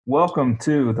Welcome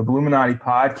to the Bluminati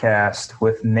podcast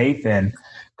with Nathan,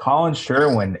 Collin,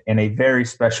 Sherwin, and a very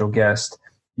special guest,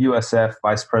 USF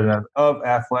Vice President of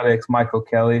Athletics, Michael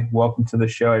Kelly. Welcome to the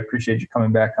show. I appreciate you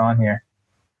coming back on here.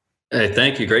 Hey,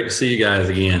 thank you. Great to see you guys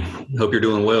again. Hope you're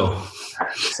doing well.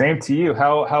 Same to you.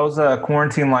 How's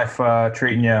quarantine life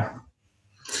treating you?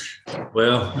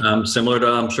 Well, similar to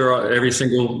I'm sure every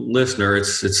single listener.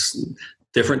 It's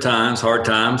different times, hard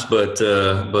times, but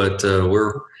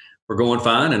we're going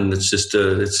fine, and it's just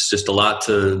a lot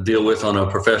to deal with on a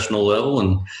professional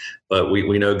level, but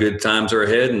we know good times are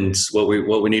ahead, and it's what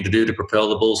we need to do to propel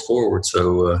the Bulls forward.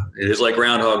 So it is like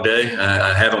Groundhog Day.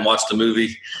 I haven't watched the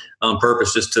movie on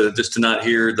purpose just to not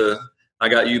hear the "I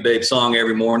Got You, Babe" song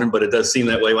every morning, but it does seem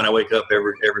that way when I wake up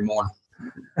every morning.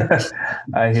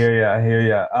 I hear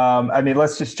you.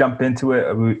 Let's just jump into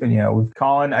it. With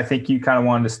Collin, I think you kind of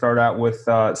wanted to start out with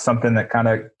something that kind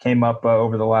of came up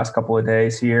over the last couple of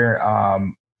days here.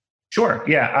 Sure.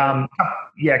 Yeah.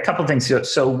 A couple of things.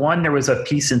 So one, there was a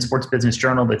piece in Sports Business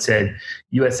Journal that said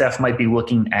USF might be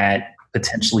looking at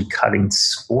potentially cutting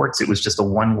sports. It was just a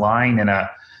one line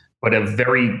but a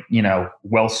very,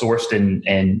 well-sourced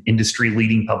and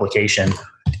industry-leading publication.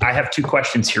 I have two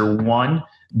questions here. One,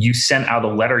 you sent out a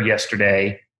letter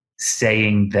yesterday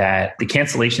saying that the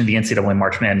cancellation of the NCAA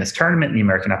March Madness tournament and the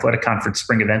American Athletic Conference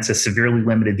spring events has severely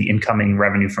limited the incoming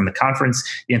revenue from the conference,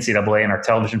 the NCAA, and our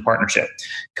television partnership.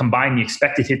 Combined, the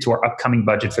expected hit to our upcoming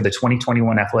budget for the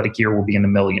 2021 athletic year will be in the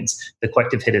millions. The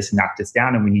collective hit has knocked us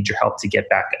down, and we need your help to get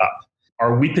back up.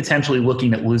 Are we potentially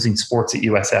looking at losing sports at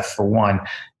USF, for one?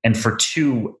 And for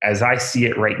two, as I see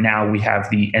it right now, we have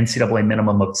the NCAA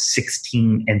minimum of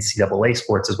 16 NCAA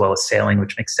sports as well as sailing,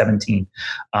 which makes 17.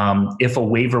 If a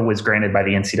waiver was granted by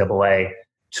the NCAA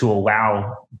to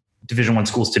allow Division I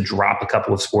schools to drop a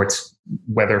couple of sports,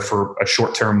 whether for a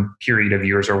short-term period of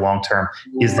years or long-term,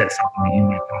 is that something that you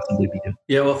might possibly be doing?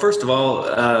 Yeah, well, first of all,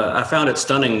 I found it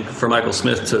stunning for Michael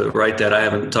Smith to write that. I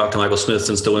haven't talked to Michael Smith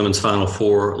since the women's Final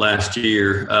Four last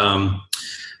year.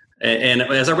 And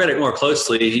as I read it more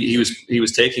closely, he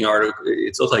was taking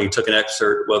it looked like he took an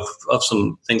excerpt of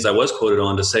some things I was quoted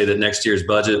on to say that next year's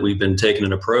budget, we've been taking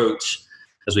an approach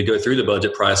as we go through the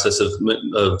budget process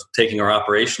of taking our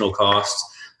operational costs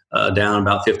down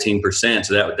about 15%.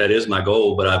 So that is my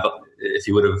goal. But if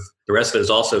you would have, the rest of it has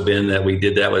also been that we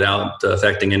did that without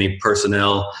affecting any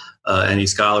personnel, any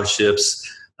scholarships,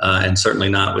 and certainly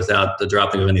not without the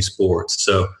dropping of any sports.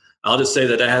 So I'll just say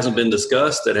that hasn't been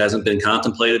discussed, that hasn't been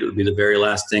contemplated. It would be the very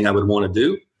last thing I would want to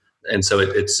do. And so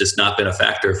it's just not been a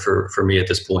factor for me at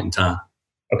this point in time.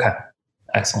 Okay.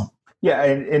 Excellent. Yeah.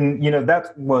 And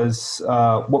that was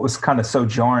what was kind of so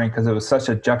jarring, because it was such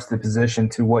a juxtaposition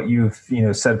to what you've,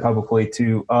 said publicly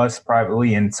to us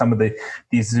privately and some of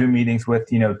these Zoom meetings with,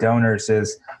 donors,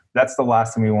 is that's the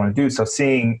last thing we want to do. So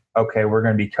seeing, okay, we're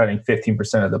going to be cutting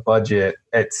 15% of the budget,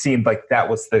 it seemed like that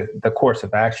was the course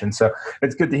of action. So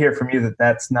it's good to hear from you that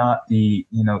that's not the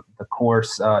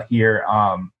course here.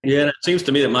 Yeah, and it seems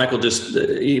to me that Michael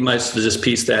he might just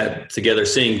piece that together,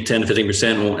 seeing 10 to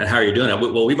 15%, and how are you doing that?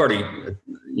 Well, we've already,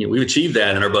 we've achieved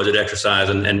that in our budget exercise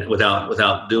and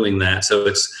without doing that. So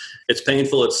it's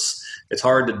painful. It's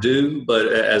hard to do, but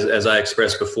as I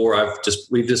expressed before,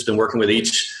 we've just been working with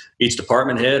each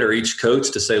department head or each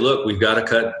coach to say, look, we've got to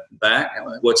cut back.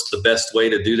 What's the best way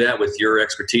to do that with your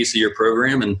expertise of your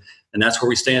program? And that's where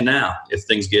we stand now. If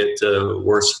things get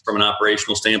worse from an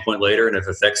operational standpoint later, and if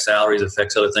it affects salaries,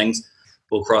 affects other things,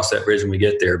 we'll cross that bridge when we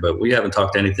get there. But we haven't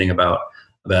talked anything about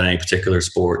any particular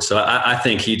sport. So I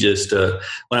think he just,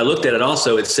 when I looked at it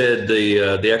also, it said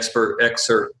the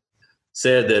excerpt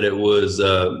said that it was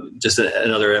just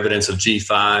another evidence of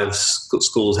G5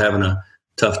 schools having a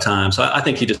tough time. So I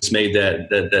think he just made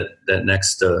that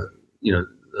next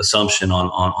assumption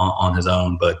on his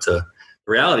own. But the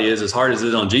reality is, as hard as it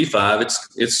is on G5,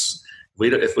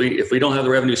 if we don't have the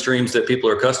revenue streams that people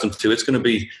are accustomed to, it's going to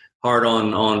be hard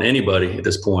on anybody at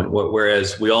this point.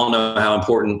 Whereas we all know how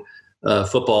important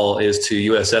football is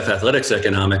to USF Athletics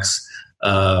economics,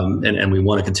 and we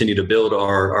want to continue to build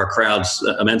our crowds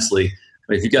immensely.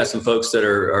 I mean, if you've got some folks that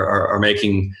are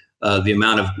making the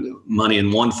amount of money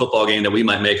in one football game that we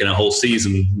might make in a whole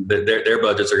season, their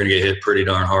budgets are going to get hit pretty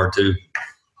darn hard too.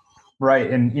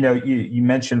 Right. And, you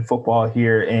mentioned football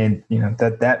here, and,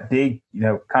 that big,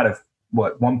 kind of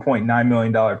 $1.9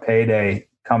 million payday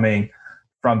coming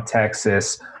from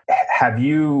Texas. Have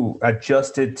you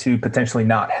adjusted to potentially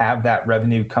not have that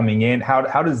revenue coming in?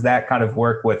 How does that kind of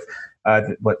work with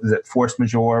what is it, force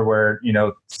majeure, where,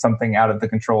 something out of the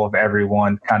control of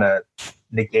everyone kind of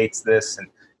negates this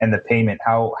and the payment?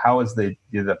 How is the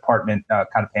department kind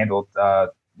of handled,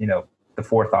 the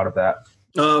forethought of that?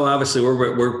 Oh, obviously,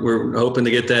 we're hoping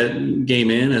to get that game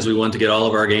in, as we want to get all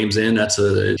of our games in. That's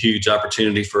a huge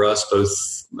opportunity for us,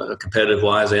 both competitive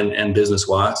wise and business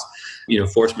wise.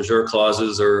 Force majeure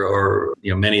clauses or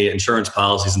many insurance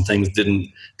policies and things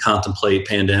didn't contemplate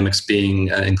pandemics being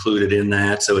included in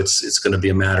that. So it's going to be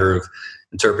a matter of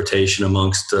interpretation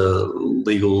amongst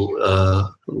legal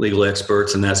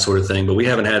experts and that sort of thing. But we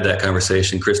haven't had that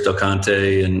conversation. Chris Del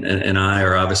Conte and I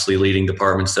are obviously leading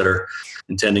departments that are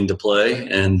intending to play,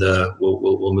 and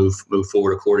we'll move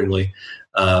forward accordingly.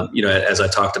 As I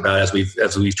talked about, as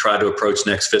we've tried to approach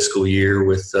next fiscal year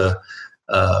with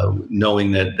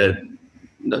knowing that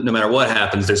no matter what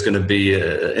happens, there's going to be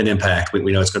an impact.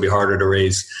 We know it's going to be harder to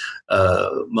raise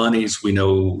monies. We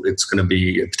know it's going to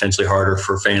be potentially harder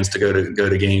for fans to go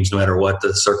to games, no matter what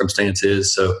the circumstance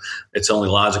is. So it's only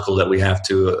logical that we have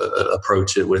to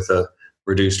approach it with a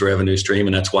reduced revenue stream,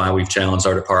 and that's why we've challenged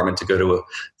our department to go to a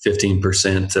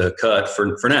 15% cut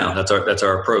for now. That's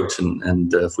our approach,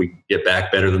 and if we get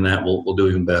back better than that, we'll do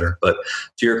even better. But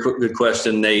to your good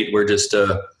question, Nate, we're just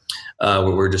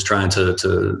trying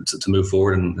to move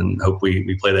forward and hope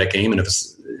we play that game. And if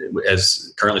it's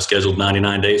as currently scheduled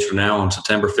 99 days from now on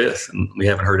September 5th, and we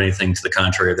haven't heard anything to the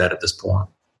contrary of that at this point.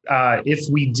 If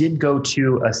we did go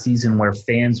to a season where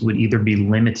fans would either be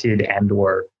limited and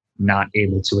or not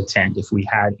able to attend, if we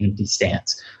had empty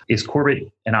stands, is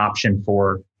Corbett an option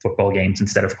for football games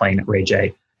instead of playing at Ray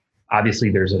J?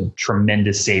 Obviously, there's a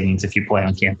tremendous savings if you play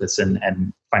on campus, and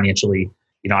financially,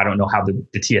 I don't know how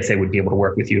the TSA would be able to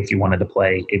work with you if you wanted to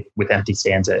play with empty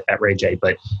stands at Ray J,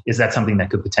 but is that something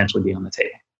that could potentially be on the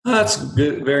table? That's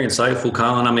good, very insightful,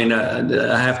 Collin. I mean,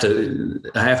 I have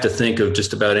to think of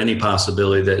just about any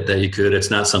possibility that you could.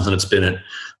 It's not something that's been at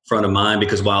front of mind,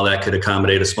 because while that could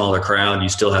accommodate a smaller crowd, you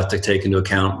still have to take into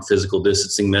account physical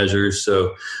distancing measures.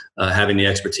 So having the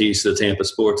expertise of the Tampa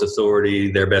Sports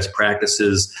Authority, their best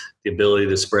practices, the ability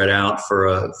to spread out for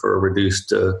a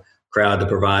reduced crowd to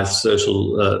provide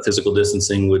social physical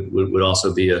distancing would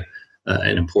also be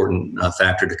an important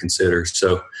factor to consider.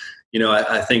 So,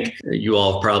 I think you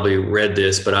all have probably read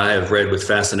this, but I have read with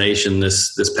fascination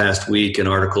this past week an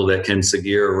article that Ken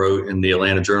Segura wrote in the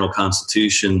Atlanta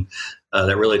Journal-Constitution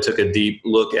that really took a deep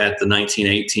look at the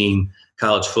 1918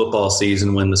 college football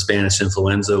season, when the Spanish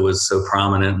influenza was so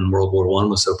prominent and World War I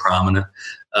was so prominent.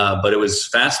 But it was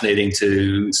fascinating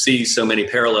to see so many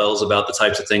parallels about the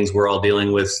types of things we're all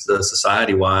dealing with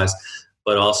society-wise,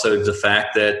 but also the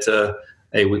fact that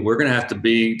we're going to have to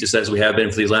be, just as we have been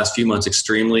for these last few months,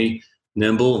 extremely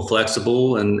nimble and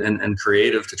flexible and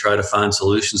creative to try to find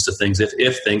solutions to things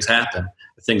if things happen.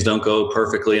 If things don't go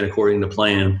perfectly and according to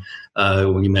plan,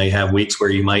 you may have weeks where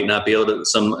you might not be able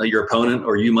to, your opponent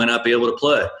or you might not be able to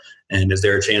play. And is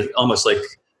there a chance, almost like,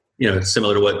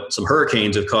 similar to what some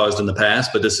hurricanes have caused in the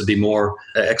past, but this would be more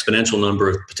exponential number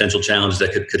of potential challenges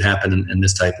that could happen in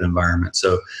this type of environment.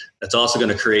 So that's also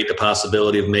going to create the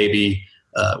possibility of maybe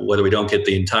whether we don't get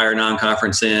the entire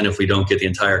non-conference in, if we don't get the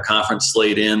entire conference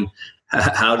slate in,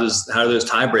 how do those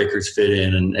tiebreakers fit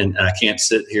in? And I can't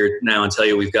sit here now and tell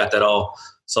you we've got that all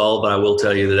solved, but I will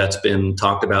tell you that that's been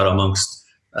talked about amongst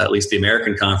at least the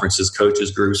American conferences,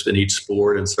 coaches groups in each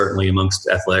sport, and certainly amongst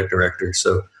athletic directors.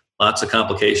 So lots of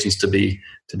complications to be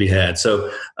had. So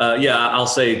I'll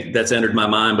say that's entered my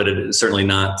mind, but it is certainly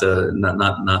not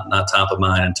top of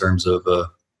mind in terms of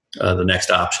the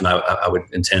next option. I would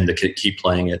intend to keep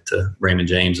playing at Raymond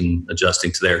James and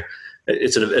adjusting to their.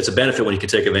 It's a benefit when you can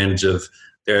take advantage of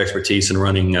their expertise in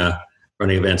running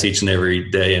events each and every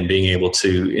day and being able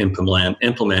to implement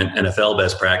NFL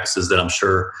best practices that I'm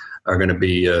sure are going to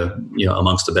be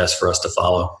amongst the best for us to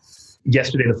follow.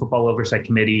 Yesterday, the Football Oversight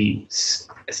Committee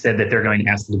said that they're going to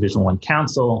ask the Division I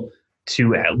Council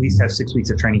to at least have 6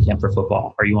 weeks of training camp for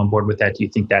football. Are you on board with that? Do you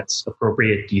think that's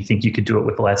appropriate? Do you think you could do it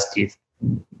with less?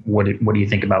 What do you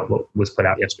think about what was put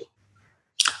out yesterday?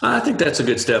 I think that's a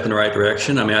good step in the right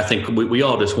direction. I mean, I think we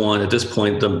all just want, at this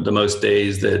point, the most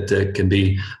days that can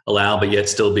be allowed, but yet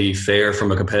still be fair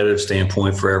from a competitive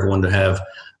standpoint for everyone to have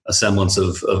a semblance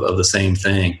of the same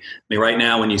thing. I mean, right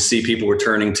now, when you see people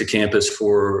returning to campus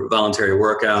for voluntary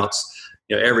workouts,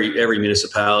 every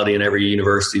municipality and every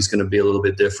university is going to be a little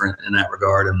bit different in that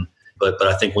regard. But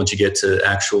I think once you get to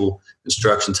actual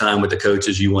instruction time with the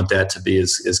coaches, you want that to be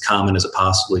as common as it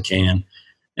possibly can.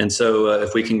 And so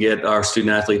if we can get our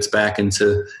student athletes back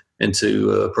into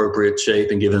appropriate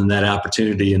shape and give them that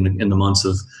opportunity in the months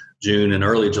of June and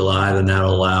early July, then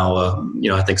that'll allow,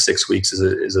 I think 6 weeks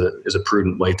is a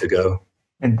prudent way to go.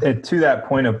 And to that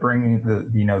point of bringing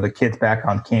the kids back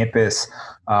on campus,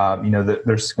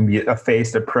 there's going to be a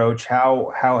phased approach.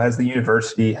 How has the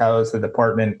university, how has the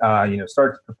department,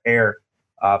 started to prepare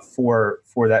for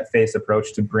that phased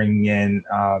approach to bringing in,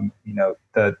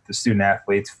 the student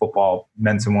athletes, football,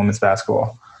 men's and women's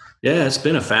basketball? Yeah, it's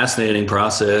been a fascinating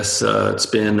process. It's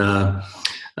been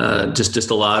just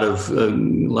a lot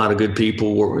of good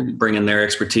people bringing their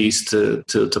expertise to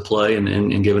play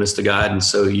and giving us the guidance.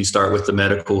 So you start with the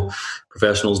medical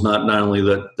professionals, not only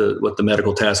what the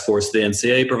medical task force, the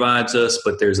NCAA provides us,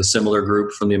 but there's a similar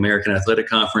group from the American Athletic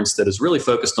Conference that is really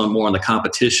focused more on the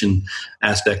competition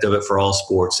aspect of it for all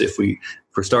sports. If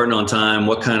we're starting on time,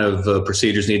 what kind of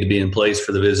procedures need to be in place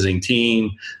for the visiting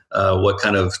team? What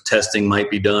kind of testing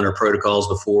might be done or protocols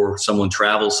before someone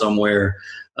travels somewhere?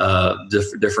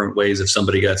 Different ways if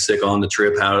somebody got sick on the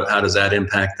trip, how does that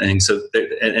impact things? So,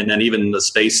 and then even the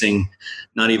spacing,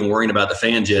 not even worrying about the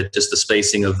fans yet, just the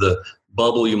spacing of the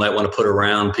bubble you might want to put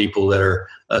around people that are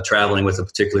traveling with a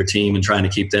particular team and trying to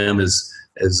keep them as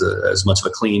much of a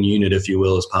clean unit, if you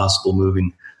will, as possible,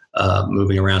 moving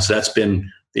around. So that's been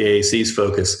the AAC's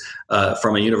focus.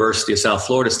 From a University of South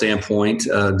Florida standpoint,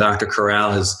 Dr.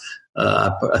 Corral has,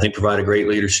 I think, provided great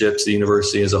leadership to the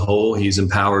university as a whole. He's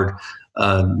empowered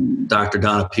Dr.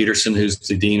 Donna Peterson, who's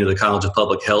the Dean of the College of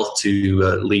Public Health, to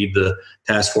lead the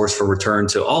task force for return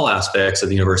to all aspects of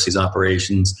the university's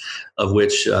operations, of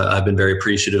which I've been very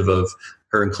appreciative of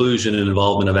her inclusion and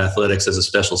involvement of athletics as a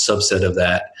special subset of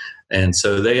that. And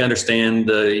so they understand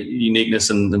the uniqueness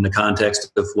and the context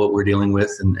of what we're dealing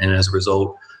with. And as a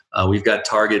result, we've got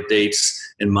target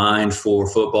dates in mind for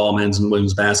football, men's and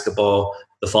women's basketball,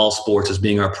 the fall sports as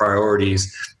being our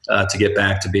priorities to get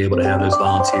back to be able to have those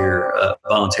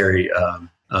voluntary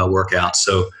workouts.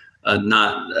 So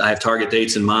I have target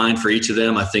dates in mind for each of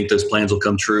them. I think those plans will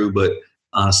come true, but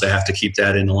honestly, I have to keep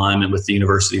that in alignment with the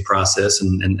university process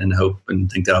and hope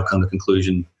and think that'll come to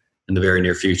conclusion in the very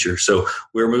near future. So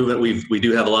we're moving. We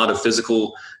do have a lot of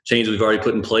physical changes we've already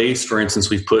put in place. For instance,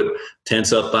 we've put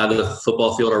tents up by the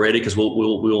football field already because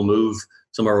we'll move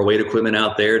some of our weight equipment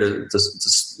out there to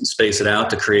space it out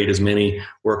to create as many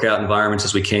workout environments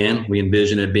as we can. We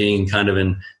envision it being kind of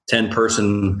in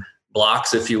 10-person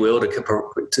blocks, if you will,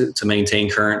 to maintain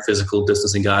current physical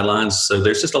distancing guidelines. So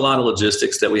there's just a lot of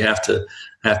logistics that we have to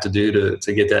do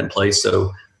to get that in place.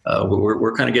 So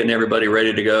we're kind of getting everybody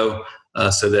ready to go.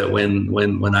 So that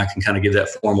when I can kind of give that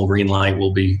formal green light,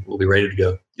 we'll be ready to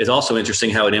go. It's also interesting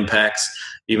how it impacts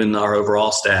even our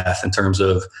overall staff in terms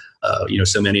of,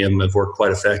 so many of them have worked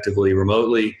quite effectively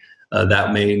remotely.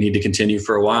 That may need to continue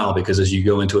for a while because as you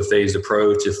go into a phased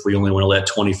approach, if we only want to let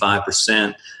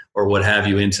 25% or what have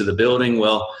you into the building,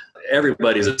 well,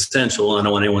 everybody's essential. I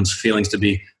don't want anyone's feelings to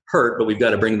be hurt, but we've got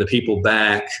to bring the people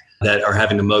back that are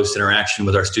having the most interaction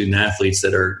with our student athletes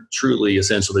that are truly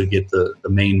essential to get the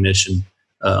main mission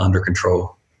under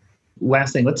control.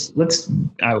 Last thing, let's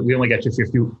we only got you for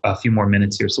a few more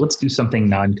minutes here, so let's do something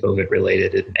non-COVID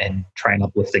related and try and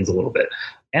uplift things a little bit.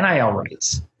 NIL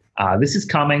rights. This is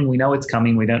coming. We know it's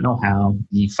coming. We don't know how.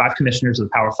 The 5 commissioners of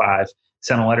the Power 5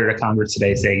 sent a letter to Congress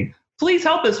today saying, "Please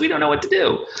help us. We don't know what to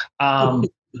do."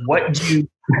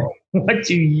 What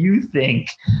do you think?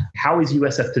 How is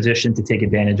USF positioned to take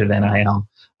advantage of NIL?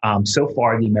 So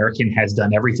far, the American has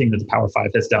done everything that the Power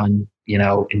 5 has done,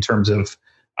 in terms of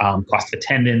cost of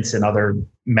attendance and other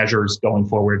measures going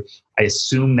forward. I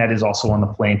assume that is also on the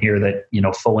plan here that,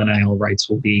 full NIL rights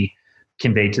will be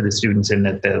conveyed to the students and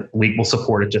that the league will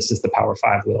support it just as the Power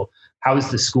 5 will. How is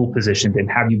the school positioned,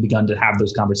 and have you begun to have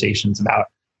those conversations about,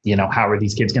 how are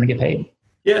these kids going to get paid?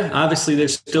 Yeah, obviously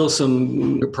there's still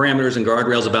some parameters and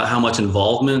guardrails about how much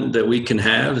involvement that we can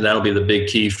have. That'll be the big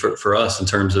key for us in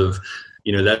terms of,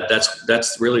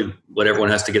 that's really what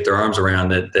everyone has to get their arms around,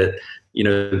 that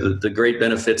the great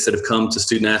benefits that have come to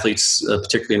student athletes,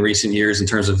 particularly in recent years in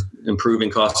terms of improving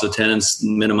cost of attendance,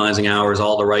 minimizing hours,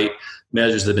 all the right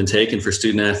measures that have been taken for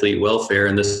student athlete welfare.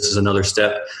 And this is another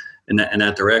step in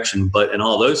that direction. But in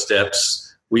all those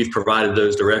steps, we've provided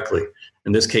those directly.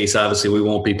 In this case, obviously, we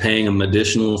won't be paying them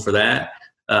additional for that.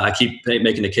 I keep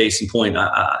making the case in point.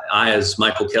 I, as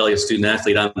Michael Kelly, a student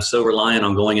athlete, I'm so reliant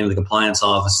on going into the compliance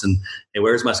office and, hey,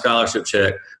 where's my scholarship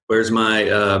check? Where's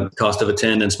my cost of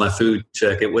attendance, my food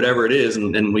check, whatever it is,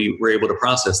 and we were able to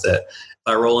process that. If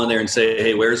I roll in there and say,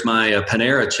 hey, where's my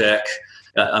Panera check?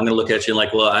 I'm going to look at you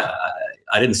like, well,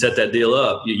 I didn't set that deal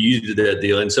up. You did that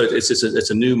deal. And so it's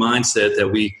a new mindset that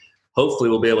we hopefully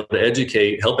we'll be able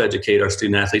to help educate our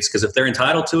student athletes, because if they're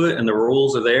entitled to it and the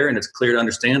rules are there and it's clear to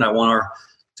understand, I want our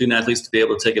student athletes to be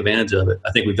able to take advantage of it.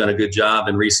 I think we've done a good job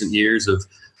in recent years of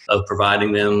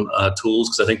providing them tools,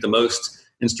 because I think the most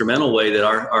instrumental way that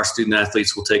our student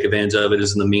athletes will take advantage of it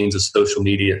is in the means of social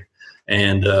media.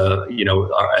 And,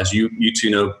 as you two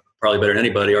know probably better than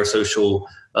anybody, our social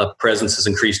presence has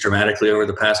increased dramatically over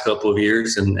the past couple of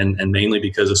years, and mainly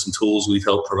because of some tools we've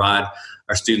helped provide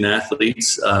our student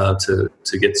athletes to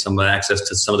get some access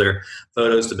to some of their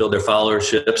photos, to build their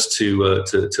followerships,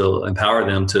 to empower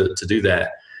them to do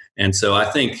that. And so I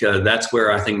think that's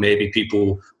where I think maybe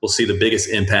people will see the biggest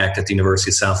impact at the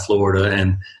University of South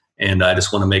Florida. And I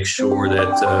just want to make sure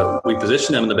that we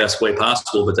position them in the best way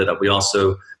possible, but that we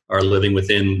also are living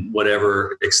within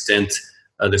whatever extent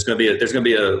there's going to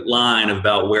be a line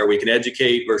about where we can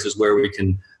educate versus where we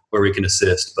can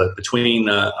assist. But between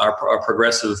our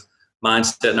progressive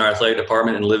mindset in our athletic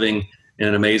department and living in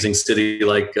an amazing city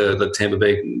like the Tampa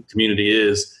Bay community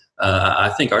is,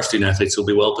 I think our student athletes will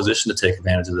be well positioned to take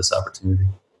advantage of this opportunity.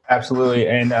 Absolutely.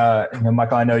 And,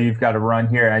 Michael, I know you've got to run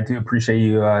here, and I do appreciate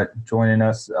you joining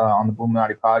us on the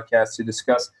Bluminati podcast to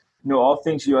discuss, all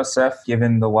things USF,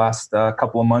 given the last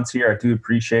couple of months here. I do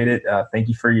appreciate it. Thank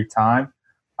you for your time.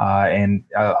 And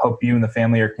I hope you and the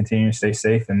family are continuing to stay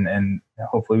safe, and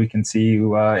hopefully we can see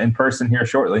you in person here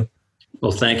shortly.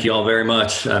 Well, thank you all very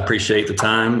much. I appreciate the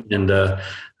time and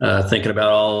thinking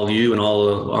about all of you and all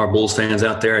of our Bulls fans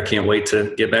out there. I can't wait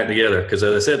to get back together because,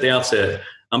 as I said at the outset,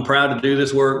 I'm proud to do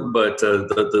this work, but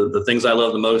the things I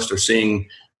love the most are seeing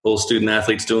Bulls student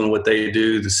athletes doing what they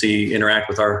do, to interact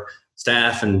with our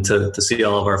staff, and to see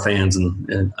all of our fans.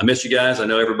 And I miss you guys. I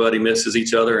know everybody misses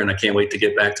each other, and I can't wait to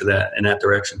get back to that in that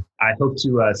direction. I hope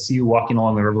to see you walking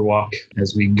along the Riverwalk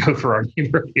as we go for our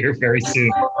game here very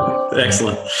soon.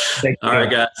 Excellent. All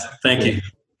right, guys. Thank you.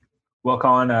 Well,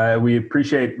 Collin, we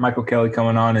appreciate Michael Kelly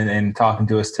coming on and talking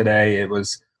to us today. It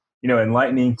was,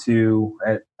 enlightening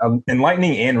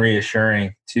and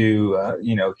reassuring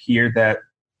to, hear that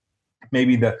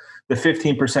maybe the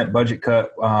 15% budget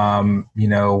cut,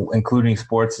 including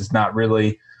sports, is not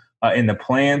really in the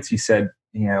plans. He said,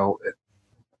 the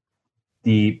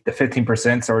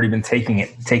 15%'s already been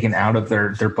taken out of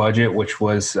their budget, which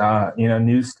was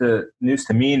news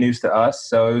to me, news to us.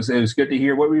 So it was good to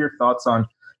hear. What were your thoughts on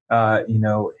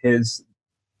his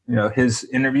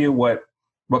interview? What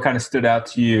kind of stood out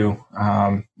to you,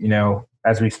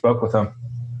 as we spoke with him?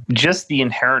 Just the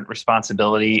inherent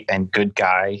responsibility and good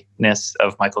guyness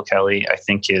of Michael Kelly, I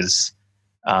think, is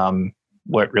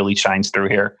what really shines through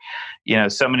here.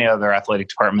 So many other athletic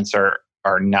departments are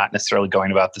not necessarily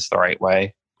going about this the right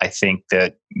way. I think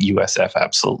that USF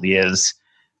absolutely is.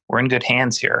 We're in good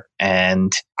hands here.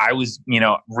 And I was,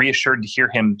 reassured to hear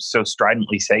him so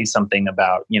stridently say something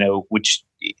about, which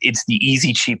it's the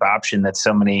easy, cheap option that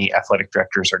so many athletic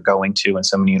directors are going to and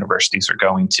so many universities are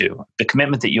going to. The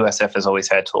commitment that USF has always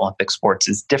had to Olympic sports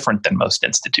is different than most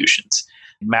institutions.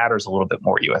 It matters a little bit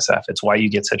more at USF. It's why you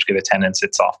get such good attendance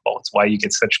at softball. It's why you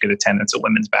get such good attendance at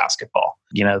women's basketball.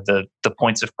 The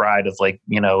points of pride of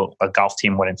a golf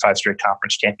team winning 5 straight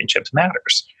conference championships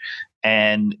matters.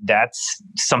 And that's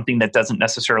something that doesn't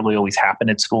necessarily always happen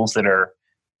at schools that are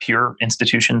pure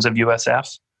institutions of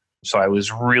USF. So I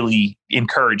was really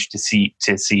encouraged to see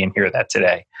and hear that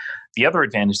today. The other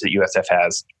advantage that USF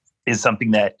has is something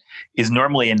that is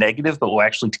normally a negative, but will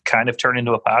actually kind of turn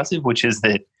into a positive, which is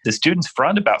that the students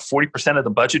fund about 40% of the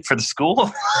budget for the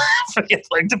school, for the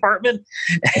athletic department.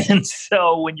 And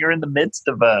so when you're in the midst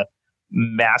of a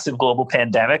massive global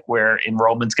pandemic where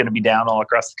enrollment's going to be down all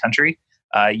across the country,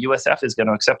 USF is going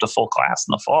to accept a full class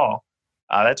in the fall.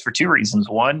 That's for 2 reasons.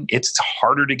 One, it's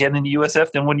harder to get into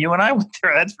USF than when you and I went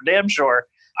there. That's for damn sure.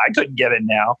 I couldn't get in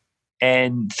now.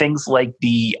 And things like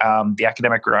the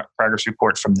academic progress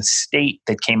report from the state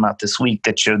that came out this week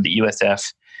that showed that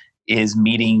USF is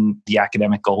meeting the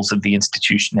academic goals of the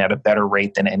institution at a better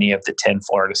rate than any of the 10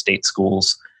 Florida state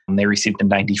schools. And they received a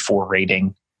 94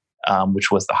 rating,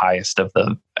 which was the highest on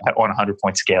a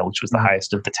 100-point scale, which was the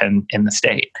highest of the 10 in the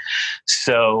state.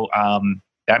 So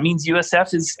that means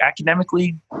USF is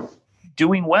academically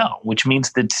doing well, which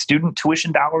means that student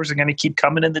tuition dollars are going to keep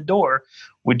coming in the door,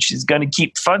 which is going to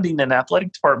keep funding an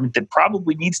athletic department that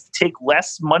probably needs to take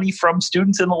less money from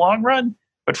students in the long run.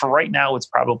 But for right now, it's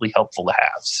probably helpful to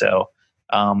have. So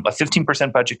a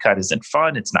 15% budget cut isn't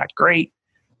fun. It's not great,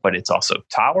 but it's also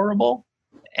tolerable.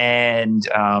 And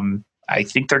I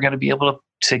think they're going to be able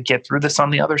to get through this on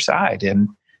the other side. And,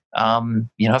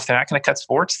 if they're not going to cut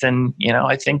sports, then,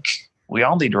 I think we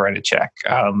all need to write a check.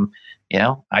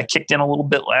 I kicked in a little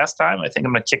bit last time. I think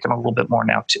I'm going to kick in a little bit more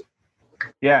now too.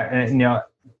 Yeah. And,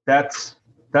 that's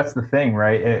the thing,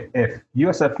 right? If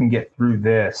USF can get through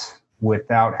this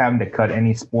without having to cut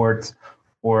any sports,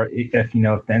 or if the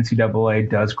NCAA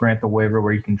does grant the waiver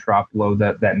where you can drop below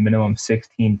that minimum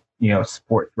 16,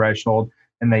 sport threshold,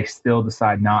 and they still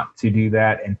decide not to do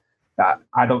that. And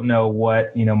I don't know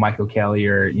what, Michael Kelly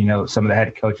or, some of the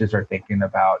head coaches are thinking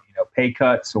about, pay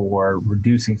cuts or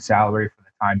reducing salary for the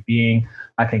time being.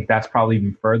 I think that's probably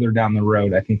even further down the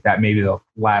road. I think that may be the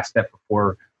last step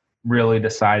before really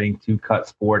deciding to cut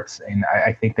sports. And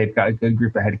I think they've got a good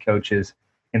group of head coaches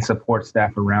and support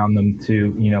staff around them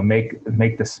to,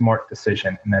 make the smart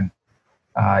decision. And then,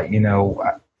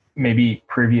 maybe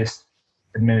previous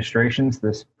administrations,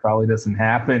 this probably doesn't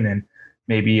happen. And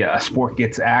maybe a sport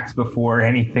gets axed before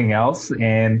anything else.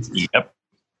 And Yep.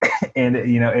 And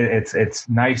it's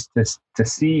nice to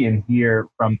see and hear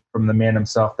from the man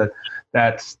himself that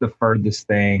that's the furthest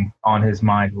thing on his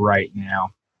mind right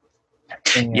now.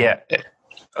 And, Yeah.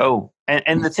 Oh,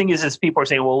 and the thing is people are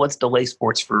saying, well, let's delay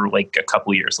sports for like a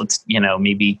couple of years. Let's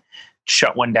maybe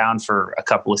shut one down for a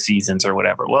couple of seasons or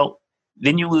whatever. Well,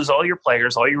 then you lose all your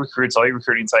players, all your recruits, all your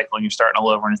recruiting cycle, and you're starting all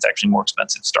over, and it's actually more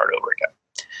expensive to start over again.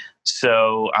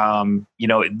 So,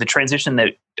 the transition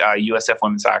that USF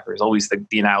women's soccer is always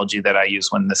the analogy that I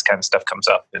use when this kind of stuff comes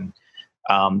up. And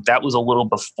that was a little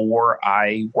before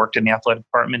I worked in the athletic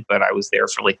department, but I was there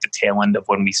for like the tail end of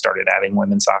when we started adding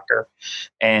women's soccer.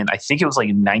 And I think it was like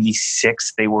in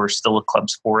 96, they were still a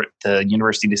club sport. The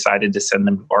university decided to send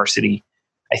them to varsity.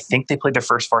 I think they played their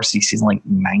first varsity season like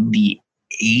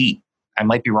 98. I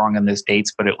might be wrong on those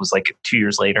dates, but it was like 2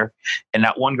 years later. And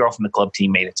not one girl from the club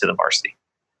team made it to the varsity.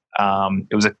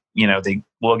 It was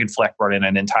Logan Fleck brought in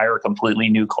an entire completely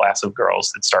new class of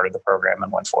girls that started the program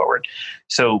and went forward.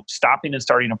 So stopping and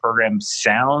starting a program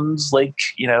sounds like,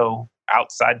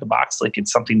 outside the box, like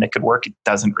it's something that could work. It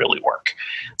doesn't really work.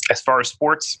 As far as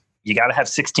sports, you got to have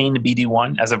 16 to be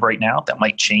D1 as of right now. That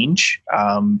might change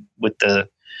with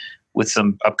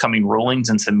some upcoming rulings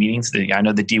and some meetings. I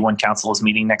know the D1 Council is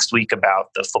meeting next week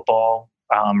about the football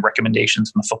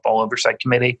recommendations from the Football Oversight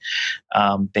Committee.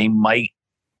 They might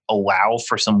allow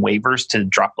for some waivers to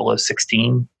drop below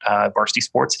 16 varsity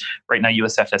sports. Right now,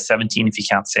 USF has 17 if you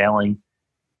count sailing.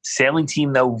 Sailing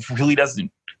team, though, really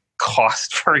doesn't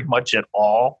cost very much at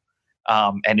all.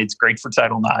 And it's great for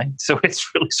Title IX. So it's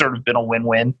really sort of been a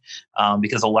win-win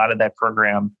because a lot of that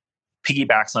program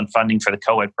piggybacks on funding for the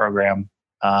co-ed program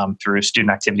through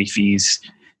student activity fees.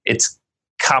 It's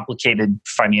complicated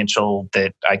financial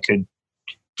that I could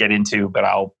get into, but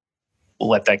I'll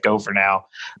let that go for now.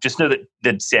 Just know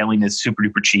that sailing is super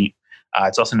duper cheap.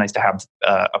 It's also nice to have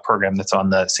a program that's on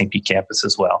the St. Pete campus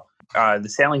as well. The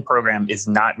sailing program is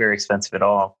not very expensive at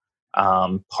all.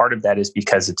 Part of that is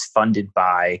because it's funded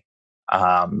by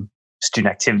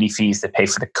student activity fees that pay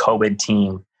for the co-ed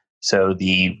team. So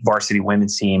the varsity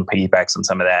women's team piggybacks on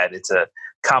some of that. It's a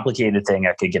complicated thing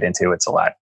I could get into. It's a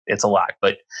lot.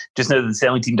 But just know that the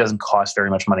sailing team doesn't cost very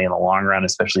much money in the long run,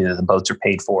 especially as the boats are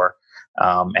paid for.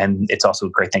 And it's also a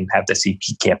great thing to have the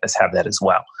CP campus have that as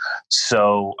well.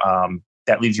 So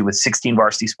that leaves you with 16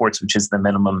 varsity sports, which is the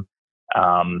minimum.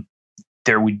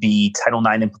 There would be Title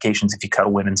IX implications if you cut a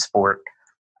women's sport.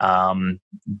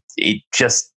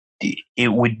 It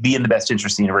would be in the best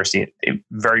interest of the university. It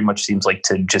very much seems like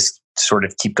to just sort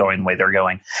of keep going the way they're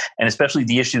going. And especially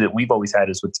the issue that we've always had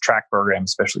is with the track program,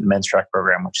 especially the men's track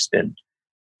program, which has been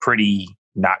pretty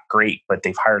not great, but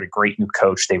they've hired a great new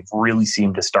coach. They've really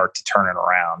seemed to start to turn it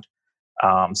around.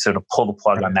 So to pull the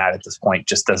plug on that at this point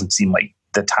just doesn't seem like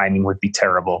the timing would be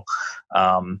terrible.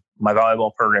 My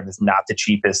volleyball program is not the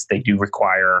cheapest. They do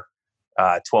require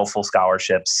 12 full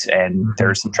scholarships, and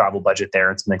there's some travel budget there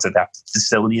and some things like that. The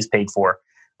facility is paid for.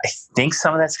 I think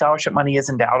some of that scholarship money is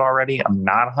endowed already. I'm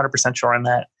not 100% sure on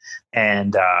that.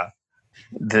 And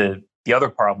the other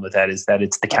problem with that is that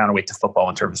it's the counterweight to football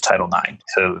in terms of Title IX.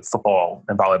 So football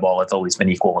and volleyball, it's always been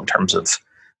equal in terms of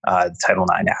Title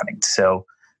IX adding. So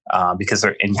because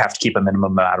and you have to keep a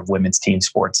minimum amount of women's team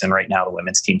sports. And right now the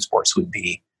women's team sports would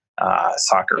be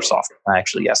soccer, softball.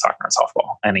 Actually, yeah, soccer and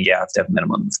softball. And you have to have a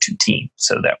minimum of 2 teams.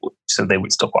 So they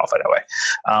would still qualify that way.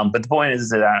 But the point is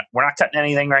that we're not cutting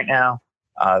anything right now.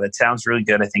 That sounds really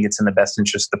good. I think it's in the best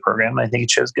interest of the program. And I think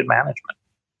it shows good management.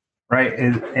 Right.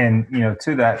 And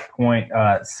to that point,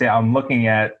 I'm looking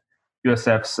at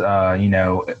USF's,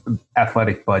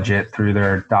 athletic budget through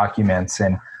their documents,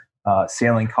 and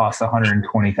sailing costs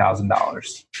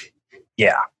 $120,000.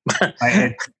 Yeah.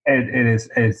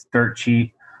 It's dirt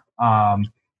cheap. The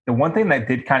one thing that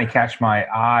did kind of catch my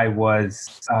eye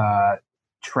was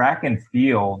track and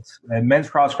field, men's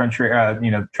cross country,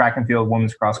 track and field,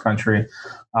 women's cross country.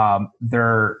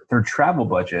 Their travel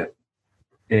budget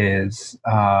is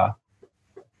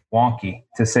wonky,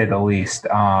 to say the least.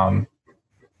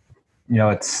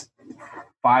 It's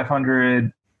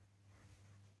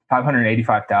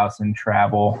 $585,000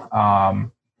 travel.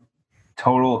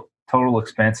 Total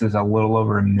expenses a little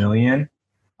over $1 million.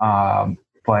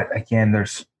 But again,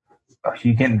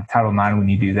 you get into Title IX when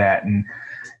you do that, and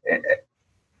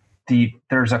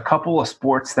there's a couple of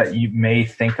sports that you may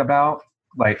think about.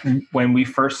 Like when we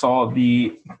first saw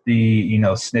the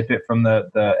snippet from the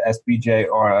SBJ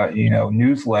or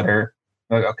newsletter,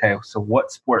 like, okay, so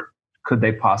what sport could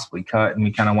they possibly cut? And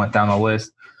we kind of went down the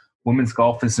list. Women's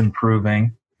golf is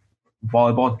improving.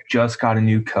 Volleyball just got a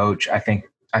new coach. I think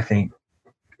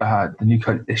the new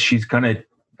coach,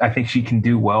 I think she can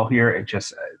do well here. It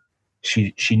just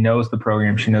she knows the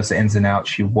program. She knows the ins and outs.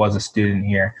 She was a student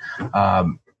here.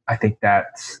 I think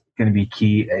that's going to be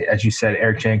key. As you said,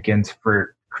 Eric Jenkins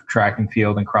for track and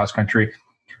field and cross country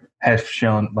has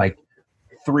shown like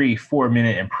 3-4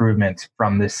 minute improvements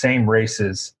from the same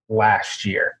races last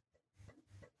year.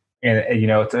 And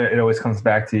it always comes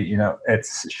back to,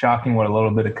 it's shocking what a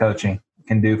little bit of coaching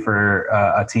can do for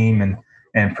a team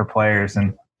and for players.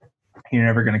 And you're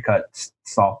never going to cut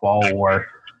softball or,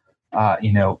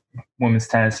 women's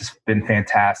tennis has been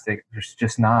fantastic. There's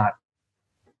just not.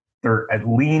 They're as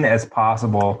lean as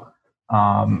possible,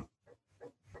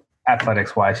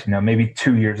 athletics wise. Maybe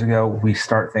 2 years ago we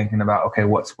start thinking about, okay,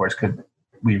 what sports could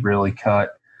we really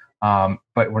cut?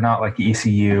 But we're not like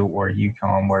ECU or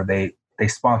UConn where they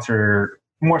sponsor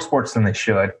more sports than they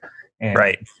should. And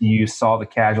right. You saw the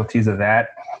casualties of that.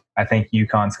 I think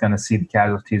UConn's going to see the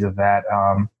casualties of that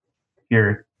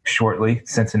here shortly.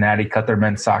 Cincinnati cut their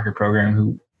men's soccer program,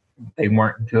 who they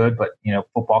weren't good, but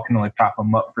football can only prop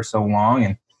them up for so long.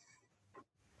 And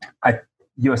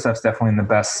USF's definitely in the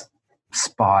best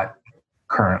spot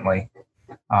currently.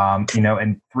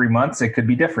 In 3 months it could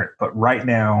be different, but right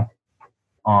now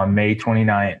on May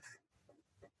 29th,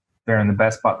 they're in the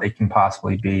best spot they can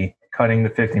possibly be, cutting the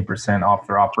 15% off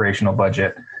their operational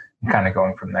budget and kind of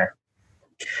going from there.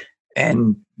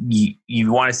 And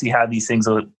you want to see how these things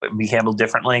will be handled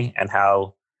differently and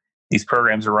how these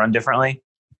programs are run differently.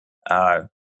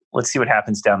 Let's see what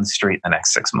happens down the street in the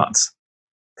next 6 months.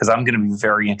 Because I'm going to be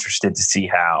very interested to see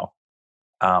how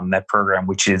that program,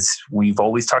 which is, we've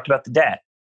always talked about the debt.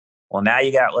 Well, now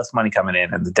you got less money coming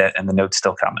in and the debt and the note's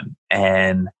still coming.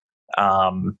 And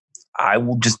I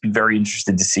will just be very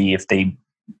interested to see if they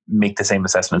make the same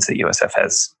assessments that USF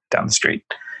has down the street.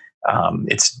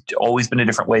 It's always been a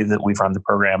different way that we've run the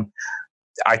program.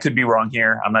 I could be wrong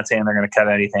here. I'm not saying they're going to cut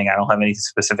anything. I don't have any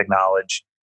specific knowledge,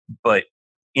 but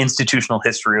institutional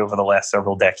history over the last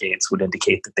several decades would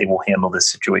indicate that they will handle this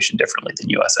situation differently than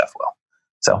USF will.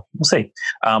 So we'll see.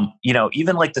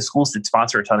 Even like the schools that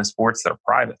sponsor a ton of sports that are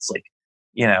privates, like,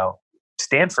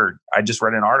 Stanford, I just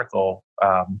read an article.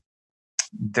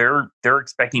 They're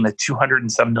expecting a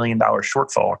 $207 million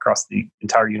shortfall across the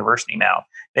entire university now.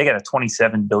 They got a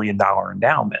 $27 billion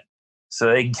endowment. So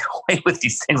they get away with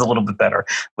these things a little bit better.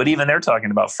 But even they're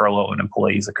talking about furloughing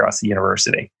employees across the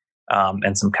university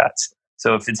and some cuts.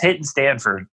 So if it's hitting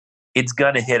Stanford, it's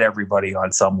going to hit everybody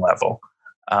on some level.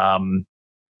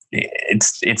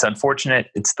 It's unfortunate.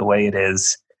 It's the way it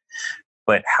is.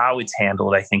 But how it's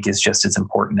handled, I think, is just as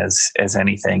important as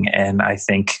anything. And I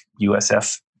think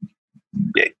USF,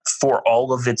 for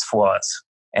all of its flaws,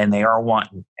 and they are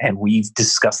one, and we've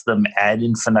discussed them ad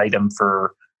infinitum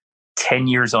for 10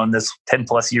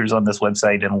 plus years on this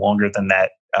website and longer than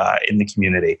that in the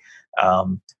community.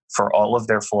 For all of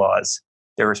their flaws,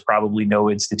 there is probably no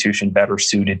institution better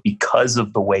suited because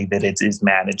of the way that it is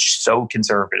managed so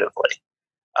conservatively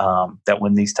that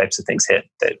when these types of things hit,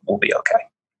 that we'll be okay.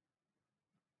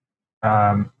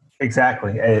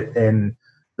 Exactly. And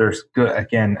there's good,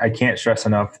 again, I can't stress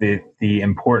enough the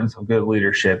importance of good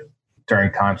leadership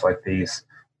during times like these.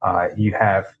 You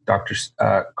have Dr.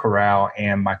 Corral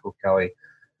and Michael Kelly,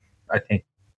 I think,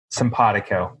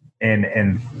 simpatico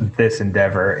in this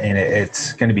endeavor, and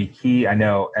it's going to be key. I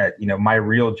know at my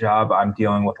real job, I'm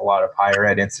dealing with a lot of higher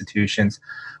ed institutions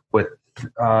with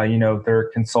their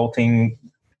consulting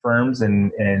firms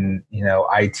and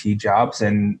IT jobs,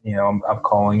 and I'm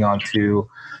calling on to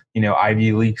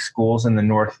Ivy League schools in the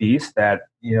Northeast that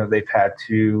they've had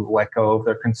to let go of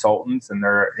their consultants and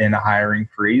they're in a hiring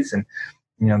freeze. And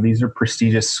these are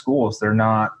prestigious schools. They're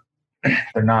not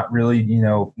really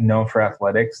known for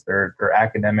athletics. They're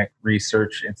academic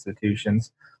research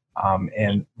institutions,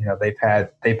 and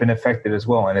they've been affected as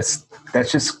well. And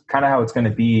that's just kind of how it's going to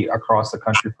be across the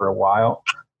country for a while.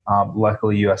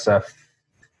 Luckily, USF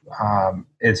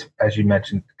is, as you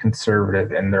mentioned,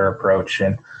 conservative in their approach,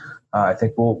 and I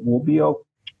think we'll be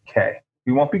okay.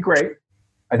 We won't be great.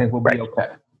 I think we'll be okay.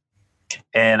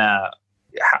 And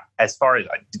as far as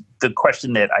the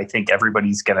question that I think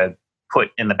everybody's going to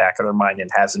put in the back of their mind and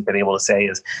hasn't been able to say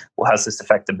is, well, how's this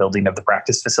affect the building of the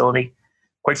practice facility?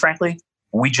 Quite frankly,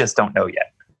 we just don't know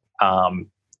yet.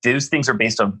 Those things are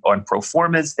based on pro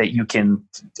formas that you can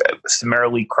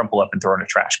summarily crumple up and throw in a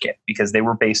trash can, because they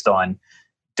were based on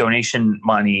donation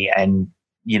money and,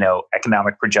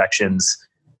 economic projections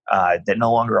that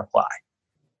no longer apply.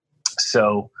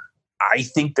 So I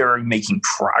think they're making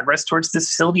progress towards this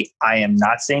facility. I am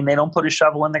not saying they don't put a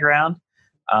shovel in the ground.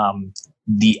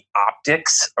 The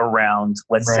optics around,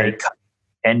 let's say,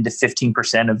 10 to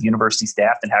 15% of university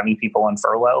staff and having people on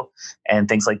furlough and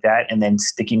things like that, and then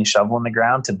sticking a shovel in the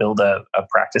ground to build a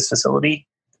practice facility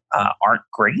aren't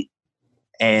great.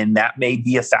 And that may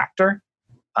be a factor.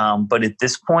 But at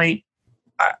this point,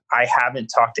 I haven't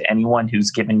talked to anyone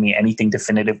who's given me anything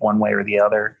definitive one way or the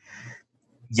other.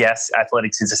 Yes,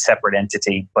 athletics is a separate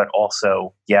entity, but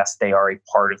also, yes, they are a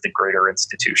part of the greater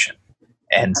institution.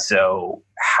 And so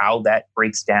how that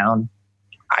breaks down,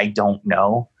 I don't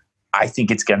know. I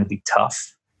think it's going to be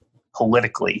tough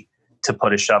politically to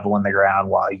put a shovel in the ground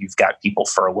while you've got people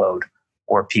furloughed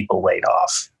or people laid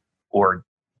off or,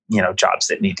 jobs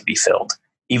that need to be filled.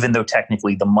 Even though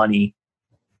technically the money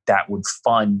that would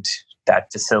fund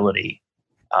that facility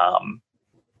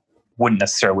wouldn't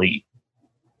necessarily,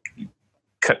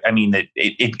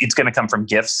 it's going to come from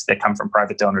gifts that come from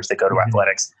private donors that go to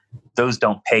athletics. Those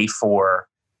don't pay for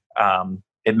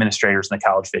administrators in the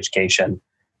College of Education.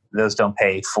 Those don't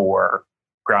pay for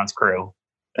grounds crew,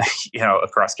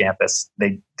 across campus.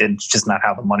 It's just not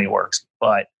how the money works.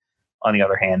 But on the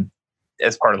other hand,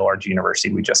 as part of the large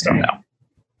university, we just don't know.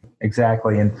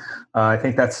 Exactly. And I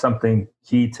think that's something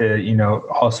key to,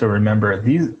 also remember.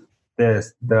 The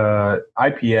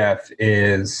IPF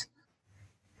is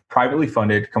privately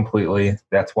funded completely.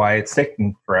 That's why it's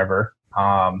taking forever.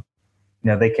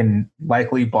 They can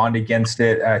likely bond against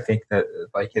it. I think that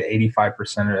like at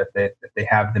 85%, if they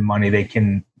have the money, they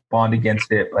can bond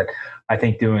against it. But I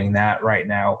think doing that right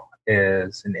now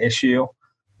is an issue.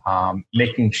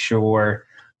 Making sure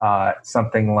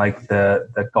something like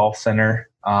the golf center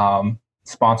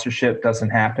sponsorship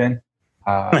doesn't happen,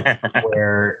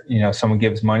 where someone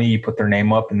gives money, you put their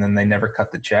name up, and then they never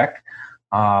cut the check.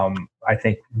 I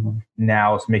think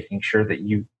now is making sure that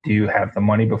you do have the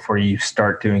money before you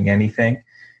start doing anything.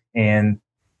 And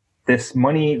this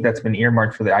money that's been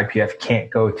earmarked for the IPF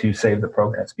can't go to save the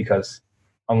programs, because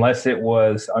unless it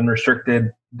was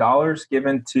unrestricted dollars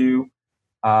given to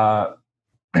the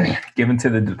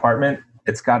department,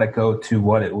 it's got to go to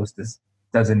what it was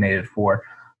designated for.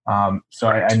 So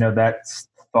I know that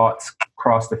thoughts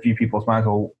crossed a few people's minds.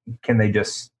 Well, can they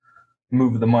just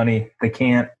move the money? They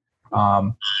can't.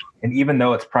 And even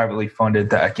though it's privately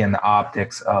funded, the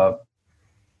optics of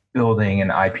building an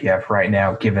IPF right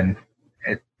now, given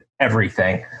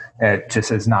everything, it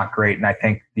just is not great. And I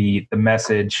think the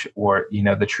message, or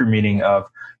the true meaning of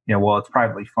well, it's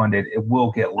privately funded, it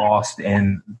will get lost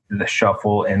in the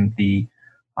shuffle and the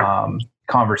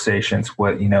conversations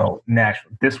with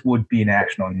national. This would be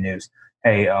national news.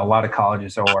 Hey, a lot of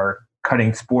colleges are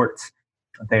cutting sports.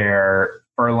 They're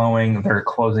furloughing, they're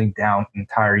closing down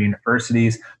entire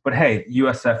universities. But hey,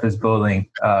 USF is building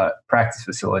a practice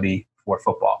facility for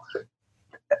football.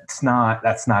 That's not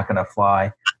going to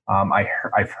fly.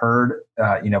 I've heard,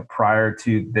 prior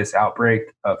to this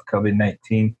outbreak of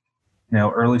COVID-19,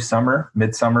 early summer,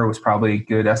 midsummer was probably a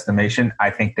good estimation.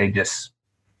 I think they just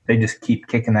keep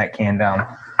kicking that can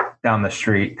down the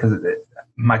street, because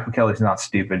Michael Kelly's not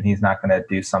stupid. He's not going to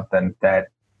do something that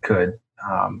could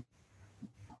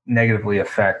negatively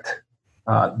affect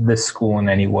this school in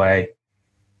any way.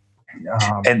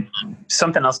 And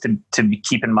something else to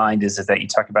keep in mind is that you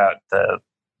talk about the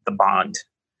bond.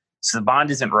 So the bond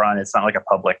isn't run. It's not like a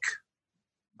public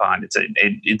bond.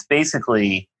 It's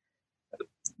basically,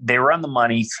 they run the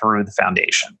money through the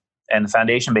foundation, and the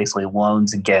foundation basically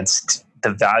loans against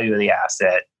the value of the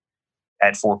asset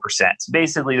at 4%. So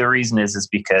basically the reason is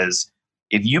because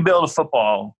if you build a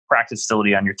football practice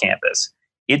facility on your campus,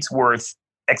 it's worth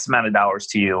X amount of dollars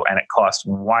to you, and it costs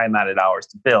Y amount of dollars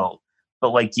to build.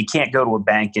 But you can't go to a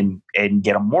bank and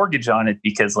get a mortgage on it,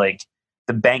 because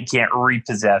the bank can't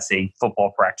repossess a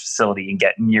football practice facility and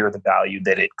get near the value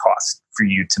that it costs for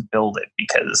you to build it,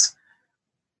 because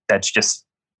that's just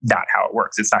not how it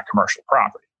works. It's not commercial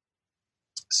property.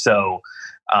 So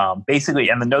basically,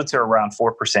 and the notes are around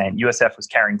 4%. USF was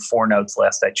carrying 4 notes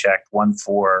last I checked, one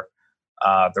for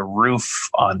the roof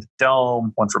on the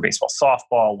dome, one for baseball,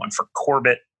 softball, one for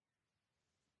Corbett.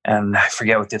 And I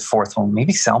forget what the fourth one,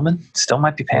 maybe Selman, still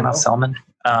might be paying off Selman.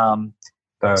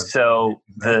 So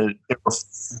there were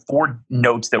 4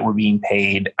 notes that were being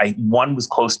paid. One was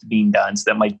close to being done,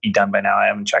 so that might be done by now. I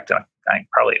haven't checked on,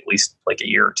 probably at least like a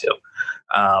year or two.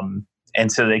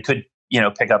 And so they could,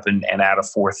 pick up and add a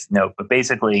 4th note. But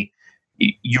basically,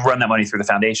 you run that money through the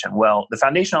foundation. Well, the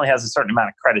foundation only has a certain amount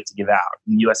of credit to give out.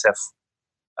 The USF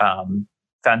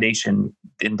Foundation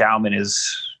endowment is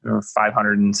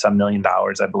 $500 and some million,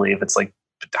 I believe. It's like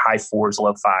high fours,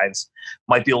 low fives.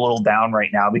 Might be a little down right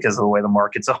now because of the way the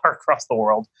markets are across the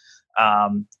world.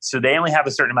 So they only have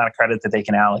a certain amount of credit that they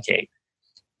can allocate.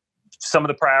 Some of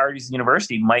the priorities of the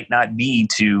university might not be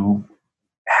to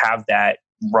have that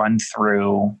run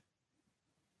through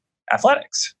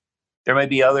athletics. There might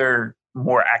be other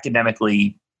more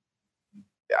academically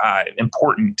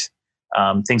important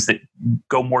things that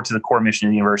go more to the core mission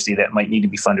of the university that might need to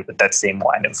be funded with that same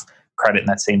line of credit and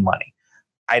that same money.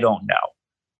 I don't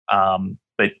know.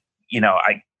 But,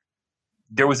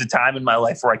 there was a time in my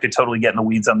life where I could totally get in the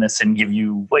weeds on this and give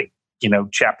you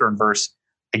chapter and verse.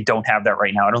 I don't have that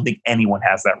right now. I don't think anyone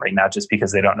has that right now just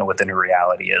because they don't know what the new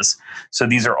reality is. So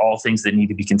these are all things that need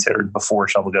to be considered before a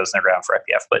shovel goes in the ground for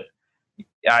IPF. But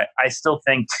I still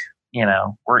think,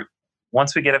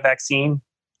 once we get a vaccine,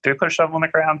 do we put a shovel in the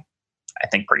ground? I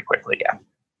think pretty quickly, yeah.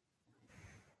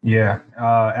 Yeah,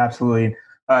 absolutely.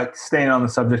 Staying on the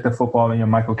subject of football,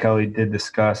 Michael Kelly did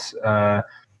discuss,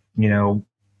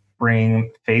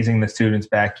 phasing the students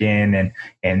back in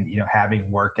and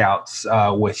having workouts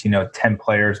with 10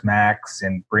 players max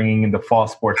and bringing the fall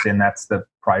sports in. That's the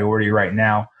priority right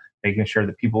now, making sure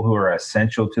that people who are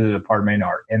essential to the department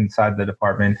are inside the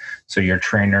department. So your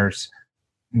trainers,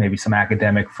 maybe some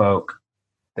academic folk,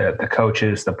 the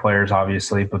coaches, the players,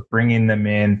 obviously, but bringing them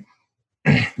in,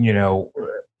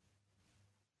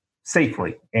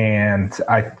 safely. And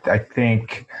I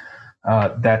think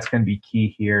that's going to be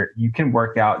key here. You can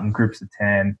work out in groups of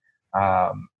 10.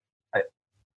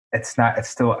 It's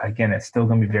still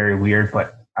going to be very weird,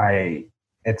 but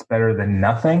it's better than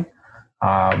nothing.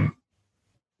 And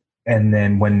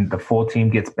then when the full team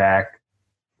gets back,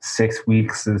 6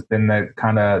 weeks has been the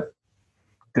kind of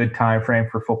good time frame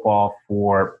for football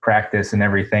for practice and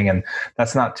everything. And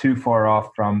that's not too far off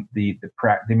from the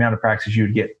amount of practice you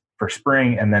would get for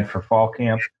spring and then for fall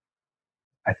camp.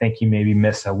 I think you maybe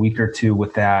miss a week or two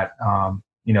with that,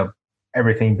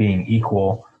 everything being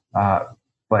equal.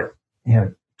 But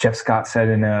Jeff Scott said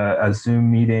in a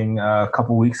Zoom meeting a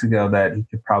couple weeks ago that he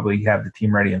could probably have the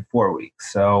team ready in 4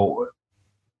 weeks. So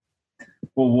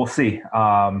we'll see.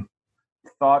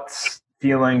 Thoughts,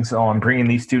 feelings on bringing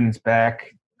these students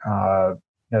back?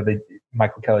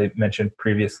 Michael Kelly mentioned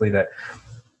previously that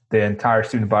the entire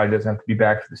student body doesn't have to be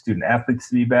back for the student athletes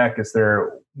to be back. Is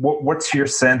there what's your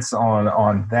sense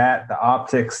on that, the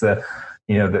optics, the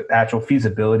actual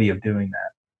feasibility of doing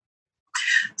that?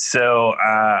 So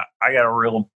I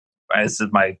got this is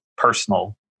my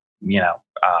personal,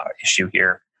 issue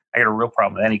here. I got a real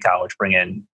problem with any college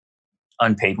bringing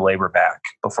unpaid labor back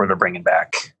before they're bringing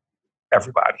back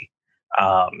everybody.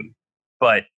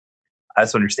 But I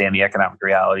just understand the economic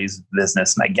realities of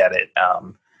business, and I get it.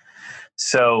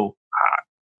 So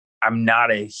I'm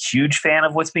not a huge fan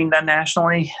of what's being done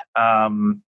nationally.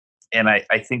 And I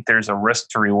think there's a risk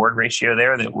to reward ratio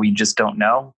there that we just don't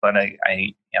know. But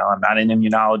I'm not an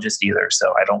immunologist either,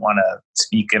 so I don't want to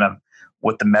speak in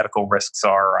what the medical risks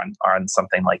are on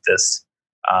something like this.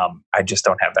 I just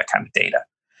don't have that kind of data.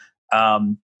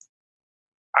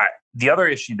 The other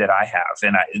issue that I have,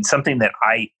 and it's something that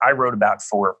I wrote about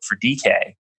for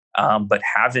DK, but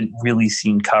haven't really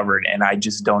seen covered, and I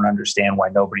just don't understand why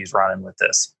nobody's running with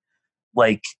this.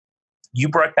 Like, you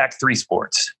brought back 3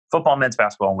 sports: football, men's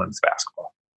basketball, and women's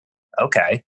basketball.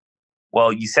 Okay.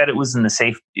 Well, you said it was in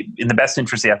the best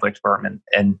interest of the athletic department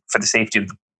and for the safety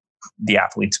of the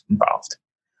athletes involved.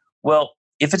 Well,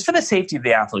 if it's for the safety of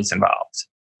the athletes involved,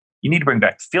 you need to bring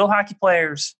back field hockey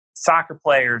players, soccer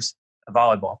players, and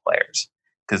volleyball players,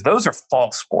 because those are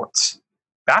fall sports.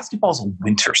 Basketball is a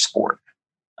winter sport.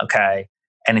 Okay.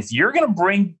 And if you're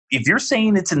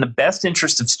saying it's in the best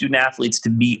interest of student athletes to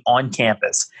be on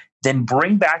campus, then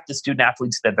bring back the student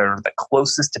athletes that are the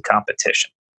closest to competition.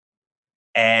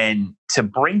 And to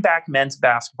bring back men's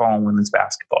basketball and women's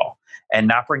basketball, and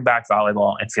not bring back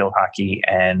volleyball and field hockey.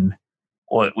 And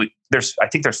I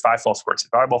think there's 5 fall sports: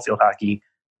 volleyball, field hockey,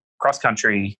 cross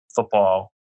country,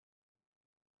 football,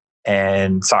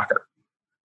 and soccer,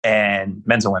 and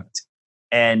men's and women's.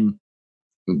 And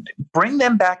bring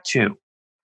them back too.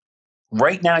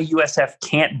 Right now, USF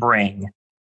can't bring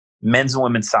men's and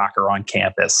women's soccer on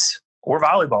campus or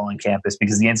volleyball on campus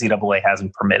because the NCAA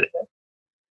hasn't permitted it.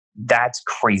 That's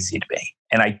crazy to me.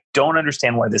 And I don't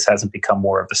understand why this hasn't become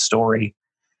more of a story.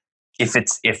 If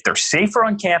they're safer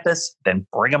on campus, then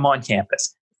bring them on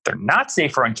campus. If they're not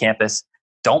safer on campus,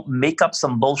 don't make up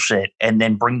some bullshit and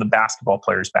then bring the basketball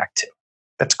players back too.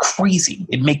 That's crazy.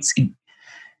 It makes it,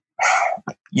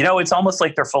 it's almost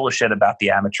like they're full of shit about the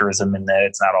amateurism and that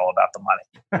it's not all about the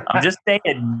money. I'm just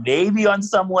saying, maybe on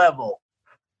some level,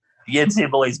 The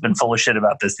NCAA's been full of shit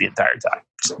about this the entire time.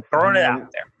 Just throwing it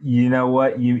out there. You know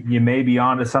what? You may be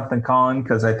onto something, Collin,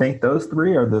 because I think those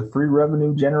three are the three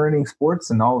revenue generating sports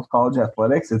in all of college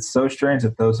athletics. It's so strange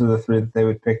that those are the three that they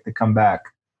would pick to come back.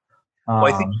 Well,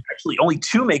 I think actually only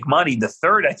two make money. The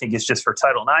third, I think, is just for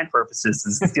Title IX purposes.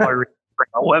 Is the only reason to bring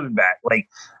our women back. Like,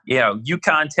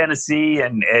 UConn, Tennessee,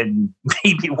 and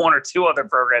maybe one or two other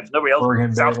programs. Nobody else.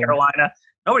 Oregon, South Carolina.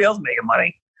 Nobody else making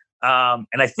money.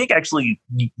 And I think actually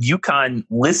UConn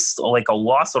lists like a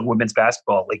loss on women's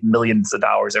basketball, like millions of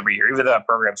dollars every year, even though that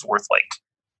program's worth like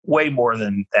way more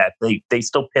than that. They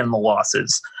still pin the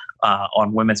losses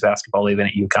on women's basketball, even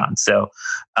at UConn. So,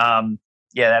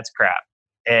 that's crap.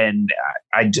 And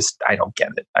I don't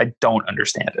get it. I don't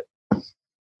understand it.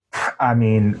 I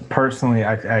mean, personally,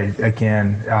 I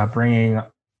again,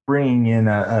 bringing in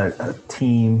a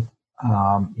team,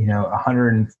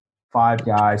 105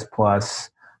 guys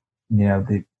plus,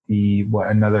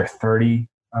 another 30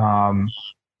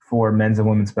 for men's and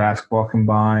women's basketball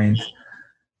combined.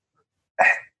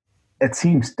 It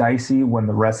seems dicey when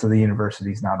the rest of the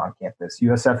university is not on campus.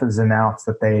 USF has announced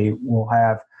that they will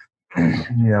have,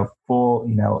 full,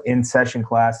 in-session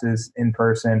classes in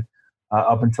person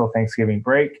up until Thanksgiving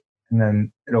break, and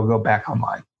then it'll go back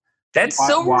online. That's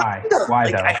why though?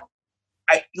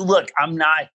 I look, I'm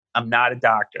not a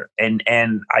doctor, and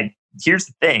here's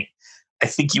the thing. I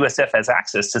think USF has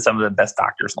access to some of the best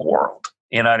doctors in the world.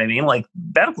 You know what I mean? Like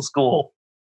medical school,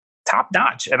 top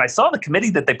notch. And I saw the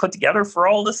committee that they put together for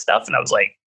all this stuff, and I was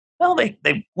like, well, they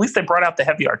at least they brought out the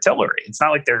heavy artillery. It's not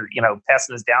like they're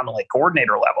passing this down to like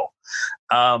coordinator level.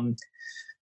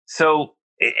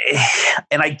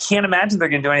 And I can't imagine they're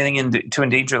going to do anything to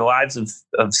endanger the lives of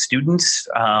students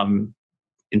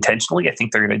intentionally. I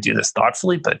think they're going to do this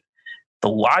thoughtfully, but the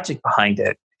logic behind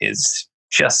it is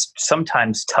just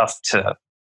sometimes tough to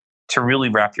really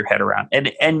wrap your head around.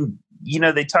 And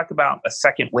they talk about a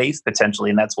second wave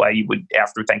potentially, and that's why you would,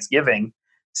 after Thanksgiving,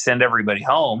 send everybody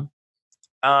home.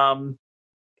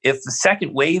 If the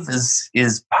second wave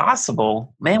is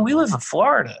possible, man, we live in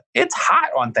Florida. It's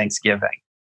hot on Thanksgiving.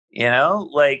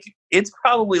 It's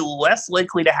probably less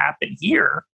likely to happen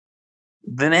here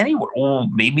than anywhere. Well,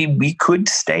 maybe we could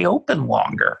stay open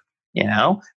longer.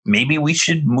 Maybe we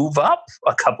should move up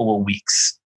a couple of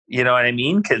weeks. You know what I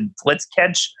mean?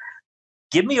 Because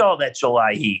give me all that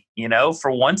July heat.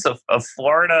 For once, a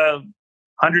Florida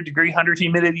 100-degree, 100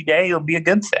 humidity day, it'll be a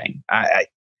good thing.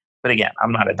 But again,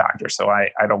 I'm not a doctor, so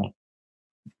I don't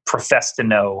profess to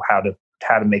know how to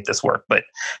make this work. But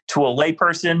to a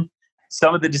layperson,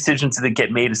 some of the decisions that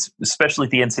get made, especially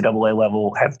at the NCAA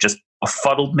level, have just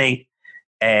befuddled me.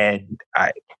 And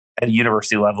at a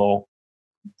university level,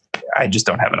 I just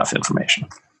don't have enough information.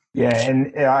 Yeah,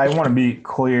 and I want to be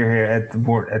clear here at the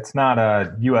board. It's not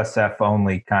a USF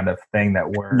only kind of thing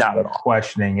that we're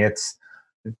questioning. It's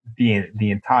the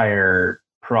entire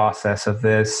process of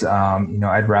this.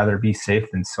 I'd rather be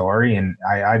safe than sorry, and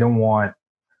I don't want,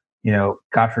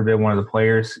 God forbid, one of the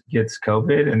players gets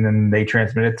COVID and then they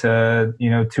transmit it to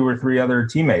 2 or 3 other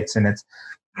teammates, and it's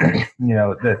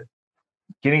the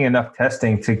getting enough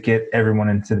testing to get everyone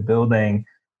into the building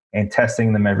and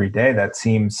testing them every day. That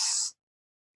seems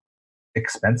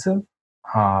expensive.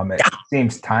 It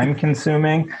seems time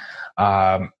consuming.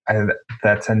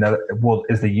 That's another. Well,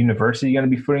 is the university going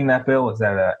to be footing that bill? Is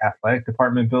that an athletic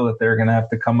department bill that they're going to have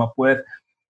to come up with?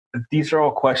 These are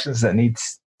all questions that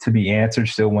needs to be answered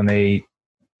still when they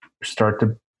start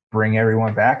to bring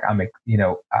everyone back.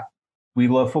 We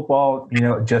love football,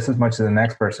 just as much as the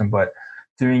next person, but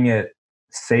doing it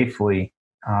safely,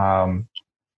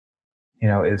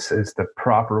 is the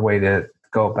proper way to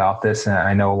go about this. And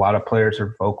I know a lot of players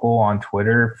are vocal on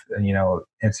Twitter,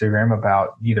 Instagram,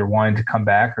 about either wanting to come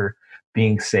back or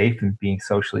being safe and being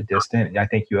socially distant. I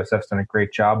think USF's done a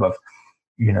great job of,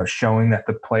 showing that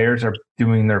the players are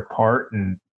doing their part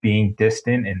and being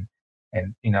distant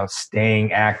and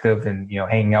staying active and,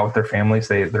 hanging out with their families.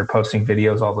 They're posting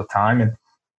videos all the time. And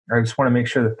I just want to make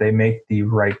sure that they make the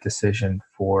right decision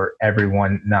for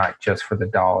everyone, not just for the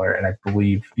dollar. And I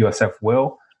believe USF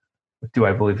will. Do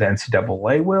I believe the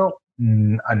NCAA will?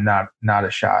 Not a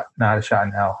shot. Not a shot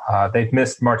in hell. They've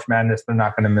missed March Madness. They're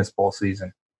not going to miss bowl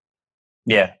season.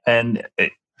 Yeah, and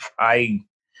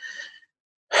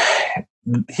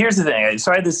here's the thing.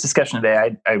 So I had this discussion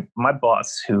today. My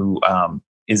boss, who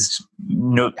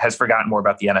has forgotten more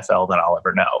about the NFL than I'll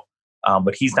ever know,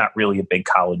 but he's not really a big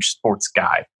college sports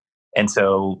guy. And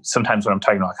so sometimes when I'm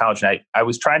talking about college, I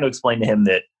was trying to explain to him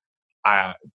that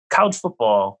college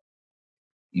football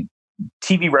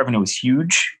TV revenue is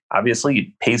huge. Obviously, it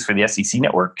pays for the SEC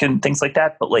network and things like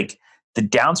that. But the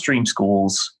downstream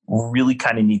schools really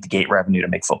kind of need the gate revenue to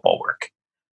make football work.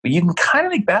 But you can kind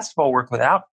of make basketball work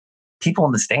without people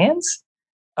in the stands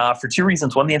for two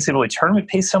reasons. One, the NCAA tournament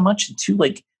pays so much. And two,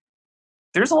 like,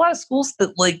 there's a lot of schools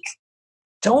that like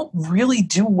don't really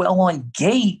do well on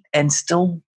gate and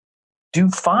still do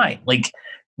fine. Like,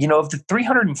 you know, of the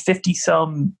 350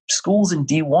 some schools in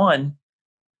D1,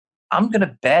 I'm going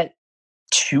to bet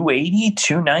 280,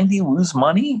 290 lose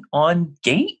money on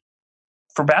gate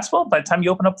for basketball by the time you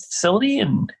open up the facility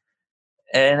and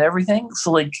everything.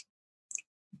 So like,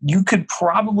 you could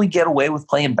probably get away with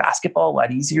playing basketball a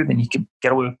lot easier than you could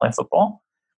get away with playing football.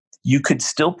 You could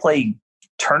still play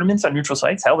tournaments on neutral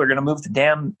sites. Hell, they're going to move the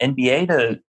damn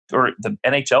NBA or the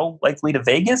NHL likely to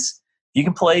Vegas. You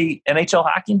can play NHL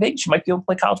hockey in Vegas. You might be able to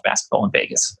play college basketball in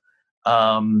Vegas.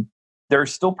 There are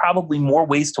still probably more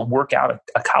ways to work out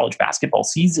a college basketball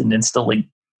season and still like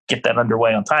get that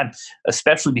underway on time,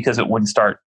 especially because it wouldn't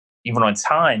start even on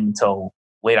time until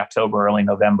late October, early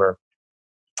November.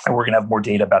 And we're going to have more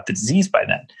data about the disease by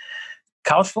then.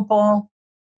 College football,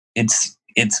 it's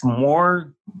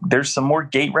more, there's some more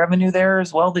gate revenue there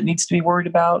as well that needs to be worried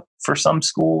about for some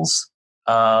schools.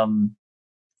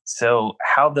 So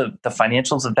how the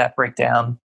financials of that break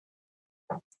down,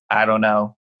 I don't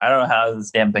know. I don't know how this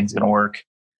damn thing's going to work.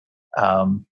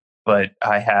 But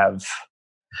I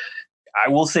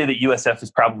will say that USF is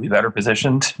probably better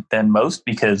positioned than most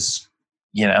because,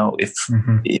 you know, if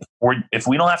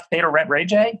we don't have to pay to rent Ray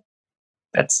J,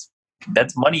 that's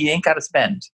money you ain't got to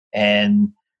spend. And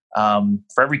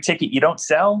for every ticket you don't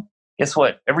sell, guess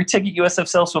what? Every ticket USF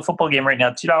sells to a football game right now,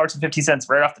 $2.50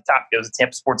 right off the top goes to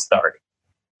Tampa Sports Authority.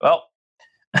 Well,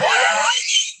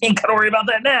 ain't got to worry about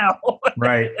that now.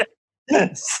 Right.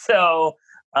 So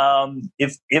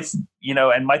if you know,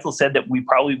 and Michael said that we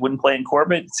probably wouldn't play in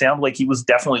Corbett. It sounded like he was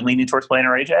definitely leaning towards playing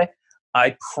in Ray J.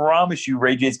 I promise you,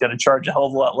 Ray J's going to charge a hell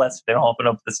of a lot less if they don't open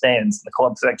up the stands, the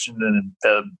club section, and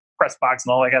the press box,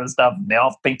 and all that kind of stuff. And they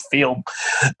all paint the field.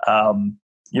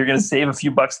 You're going to save a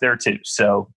few bucks there too.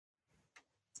 So,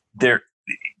 the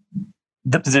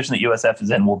position that USF is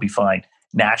in will be fine.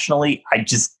 Nationally, I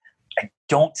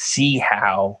don't see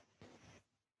how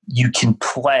you can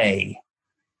play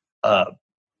a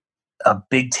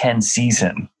Big Ten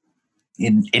season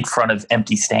in front of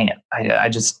empty stand. I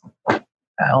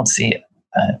don't see it.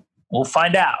 We'll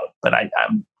find out, but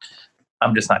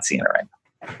I'm just not seeing it right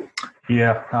now.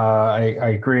 Yeah, I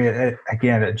agree.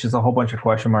 Again, it's just a whole bunch of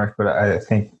question marks, but I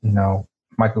think, you know,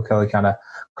 Michael Kelly kind of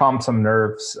calmed some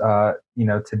nerves, you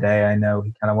know, today. I know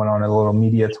he kind of went on a little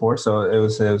media tour, so it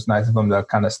was nice of him to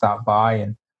kind of stop by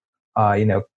and, you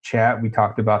know, chat. We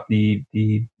talked about the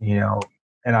you know,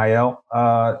 NIL,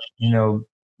 you know,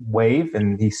 wave,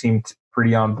 and he seemed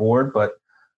pretty on board, but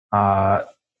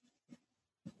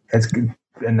it's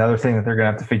another thing that they're going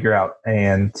to have to figure out.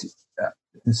 And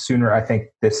sooner, I think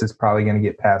this is probably going to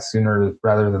get passed sooner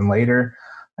rather than later.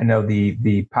 I know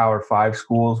the Power 5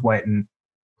 schools went and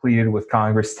pleaded with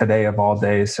Congress today of all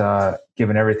days,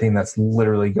 given everything that's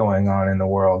literally going on in the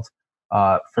world,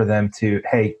 for them to,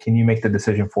 hey, can you make the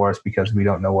decision for us because we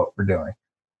don't know what we're doing?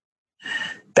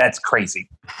 That's crazy.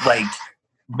 Like,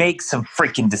 make some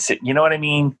freaking decision. You know what I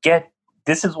mean?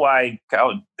 This is why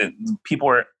people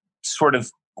are sort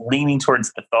of leaning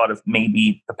towards the thought of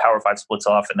maybe the Power 5 splits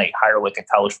off and they hire like a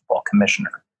college football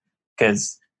commissioner,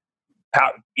 because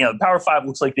the Power 5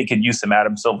 looks like they could use some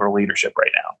Adam Silver leadership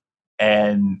right now,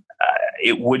 and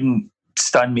it wouldn't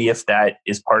stun me if that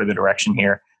is part of the direction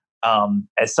here.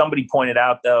 As somebody pointed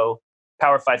out, though,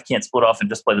 Power 5 can't split off and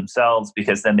just play themselves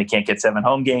because then they can't get 7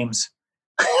 home games.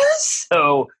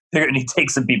 So they're going to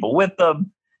take some people with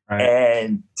them. Right.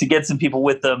 And to get some people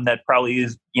with them, that probably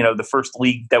is, you know, the first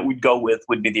league that we'd go with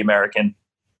would be the American.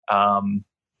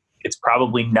 It's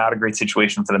probably not a great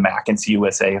situation for the MAC and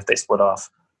CUSA if they split off,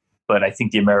 but I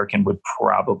think the American would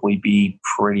probably be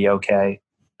pretty okay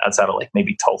outside of like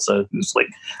maybe Tulsa, who's like,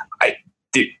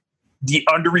 the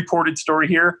underreported story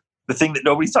here, the thing that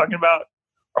nobody's talking about.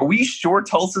 Are we sure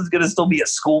Tulsa's going to still be a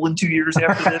school in 2 years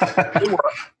after this?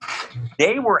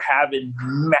 They were having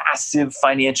massive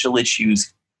financial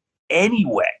issues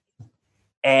anyway.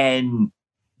 And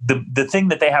the thing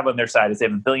that they have on their side is they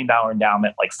have $1 billion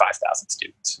endowment, like 5,000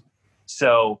 students.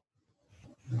 So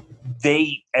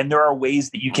there are ways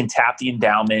that you can tap the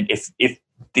endowment. If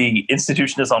the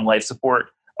institution is on life support,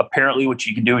 apparently what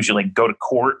you can do is you like go to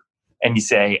court and you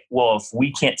say, well, if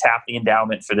we can't tap the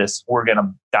endowment for this, we're going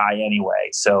to die anyway.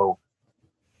 So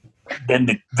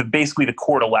then basically the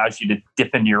court allows you to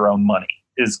dip into your own money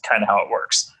is kind of how it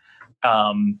works.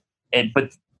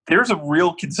 But there's a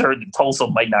real concern that Tulsa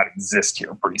might not exist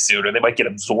here pretty soon, or they might get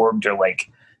absorbed, or like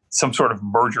some sort of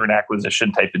merger and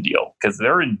acquisition type of deal, because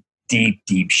they're in deep,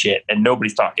 deep shit and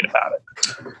nobody's talking about it.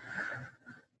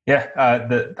 Yeah.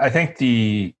 I think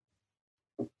the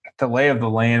lay of the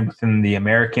land within the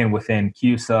American, within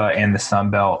CUSA and the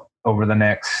Sun Belt over the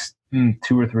next 2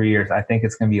 or 3 years, I think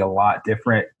it's going to be a lot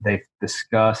different. They've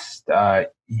discussed, CUSA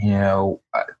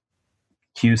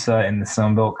and the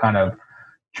Sun Belt kind of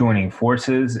joining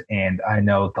forces. And I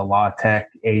know the La Tech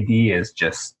AD is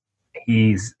just,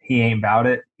 he ain't about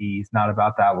it. He's not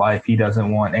about that life. He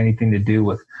doesn't want anything to do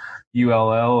with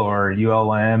ULL or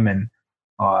ULM. And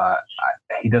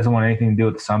he doesn't want anything to do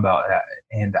with the Sun Belt.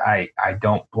 And I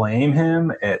don't blame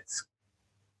him. It's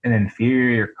an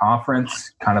inferior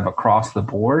conference kind of across the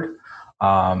board.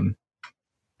 And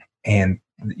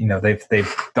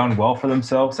they've done well for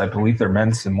themselves. I believe their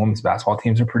men's and women's basketball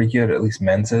teams are pretty good, at least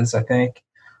men's is, I think.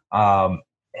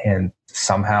 And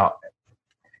somehow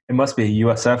it must be a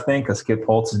USF thing because Skip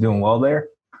Holtz is doing well there.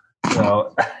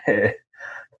 So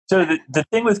the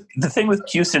thing with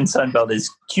CUSA and Sunbelt is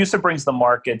CUSA brings the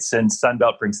markets and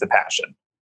Sunbelt brings the passion.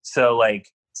 So like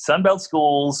Sunbelt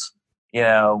schools, we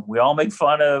all make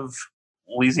fun of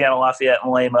Louisiana Lafayette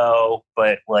and Lamo,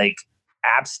 but like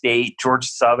App State, Georgia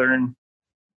Southern,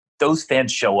 those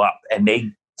fans show up and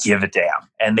they give a damn.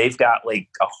 And they've got like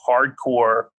a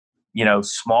hardcore,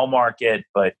 small market,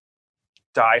 but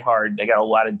diehard. They got a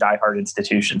lot of diehard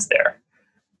institutions there.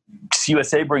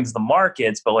 USA brings the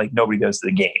markets, but like nobody goes to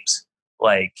the games.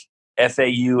 Like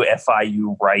FAU,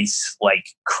 FIU, Rice, like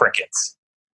crickets.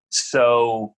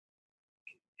 So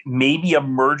maybe a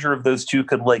merger of those two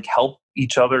could like help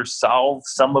each other solve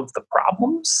some of the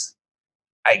problems.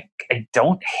 I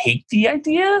don't hate the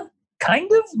idea,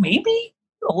 kind of, maybe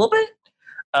a little bit,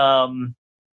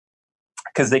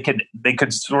 because they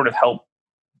could sort of help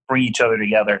bring each other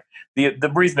together.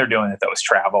 The reason they're doing it though is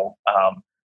travel.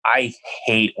 I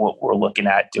hate what we're looking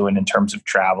at doing in terms of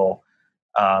travel.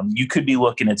 You could be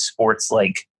looking at sports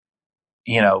like,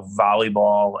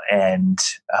 volleyball and,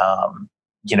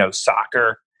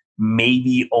 soccer,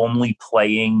 maybe only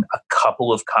playing a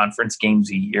couple of conference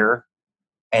games a year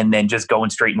and then just going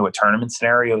straight into a tournament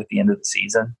scenario at the end of the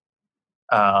season,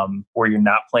 where you're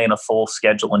not playing a full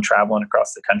schedule and traveling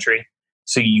across the country.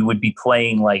 So you would be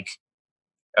playing like,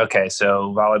 okay,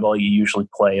 so volleyball, you usually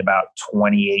play about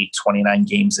 28, 29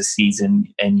 games a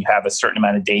season, and you have a certain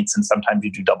amount of dates, and sometimes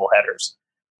you do double headers.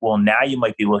 Well, now you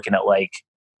might be looking at like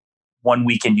one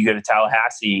weekend you go to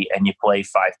Tallahassee and you play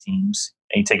 5 teams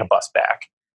and you take a bus back.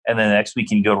 And then the next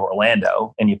weekend you go to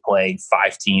Orlando and you play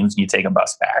 5 teams and you take a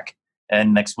bus back.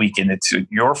 And next weekend it's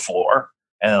your floor.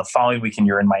 And the following weekend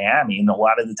you're in Miami. And a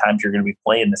lot of the times you're going to be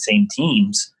playing the same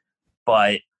teams,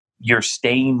 but you're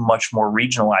staying much more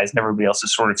regionalized and everybody else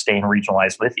is sort of staying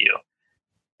regionalized with you.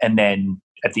 And then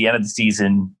at the end of the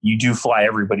season, you do fly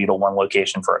everybody to one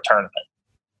location for a tournament.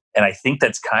 And I think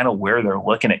that's kind of where they're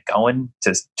looking at going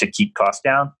to keep costs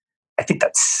down. I think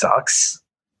that sucks.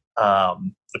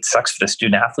 It sucks for the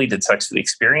student athlete. It sucks for the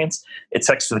experience. It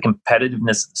sucks for the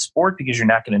competitiveness of the sport because you're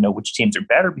not going to know which teams are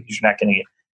better because you're not going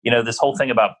to get, this whole thing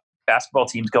about basketball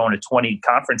teams going to 20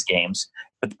 conference games.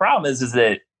 But the problem is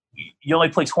that you only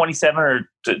play 27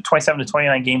 to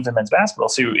 29 games in men's basketball.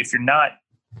 So if you're not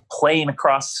playing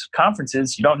across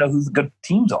conferences, you don't know who the good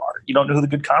teams are. You don't know who the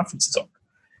good conferences are.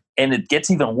 And it gets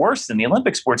even worse than the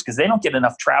Olympic sports because they don't get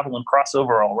enough travel and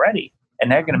crossover already. And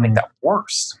they're going to make that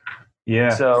worse. Yeah.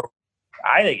 So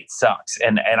I think it sucks.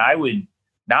 And I would,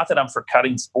 not that I'm for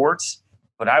cutting sports,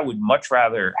 but I would much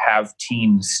rather have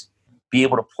teams be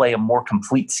able to play a more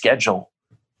complete schedule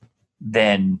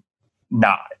than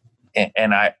not.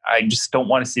 And I just don't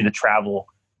want to see the travel.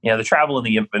 The travel in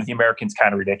the Americans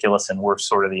kind of ridiculous, and we're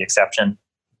sort of the exception.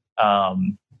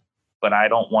 But I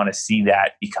don't want to see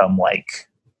that become like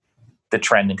the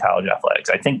trend in college athletics.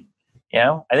 I think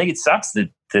it sucks that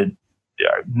the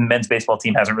men's baseball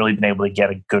team hasn't really been able to get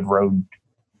a good road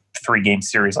 3-game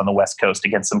series on the West Coast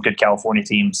against some good California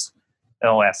teams in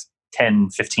the last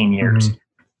 10, 15 years. Mm-hmm.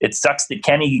 It sucks that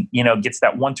Kenny, gets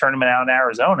that one tournament out in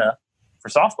Arizona for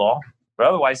softball. But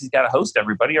otherwise, he's got to host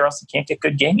everybody, or else he can't get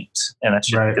good games, and that's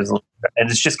just right. And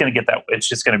it's just going to get that. It's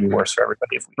just going to be worse for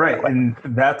everybody. If we right, and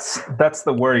that's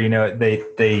the worry.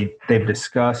 They've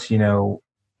discussed.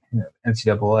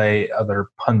 NCAA, other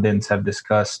pundits have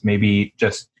discussed maybe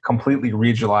just completely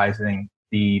regionalizing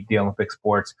the Olympic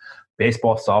sports.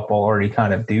 Baseball, softball already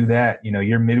kind of do that.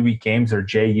 Your midweek games are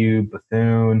JU,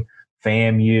 Bethune,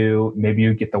 FAMU, maybe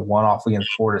you get the one-off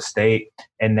against Florida State,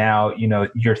 and now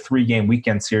your 3-game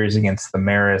weekend series against the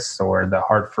Marist or the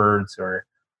Hartfords or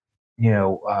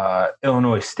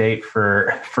Illinois State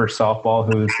for softball,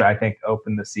 who's I think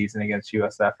opened the season against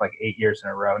USF like 8 years in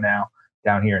a row now.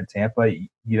 down here in Tampa.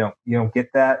 You don't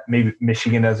get that. Maybe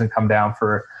Michigan doesn't come down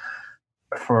for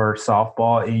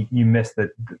softball. You miss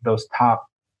those top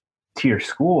tier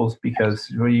schools because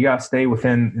you got to stay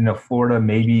within Florida,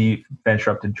 maybe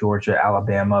venture up to Georgia,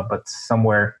 Alabama, but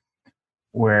somewhere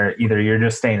where either you're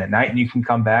just staying at night and you can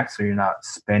come back, so you're not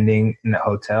spending in the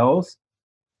hotels.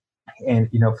 And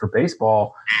for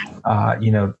baseball,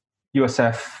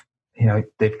 USF,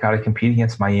 they've got to compete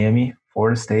against Miami,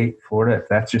 Florida State, Florida. If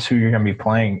that's just who you're going to be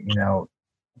playing,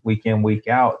 week in, week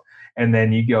out, and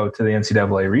then you go to the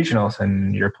NCAA regionals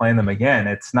and you're playing them again,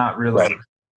 it's not really. Right.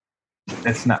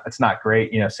 It's not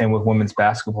great. Same with women's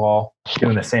basketball,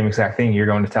 doing the same exact thing. You're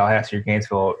going to Tallahassee or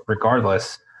Gainesville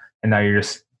regardless, and now you're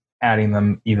just adding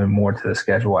them even more to the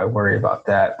schedule. I worry about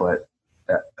that, but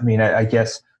I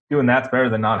guess doing that's better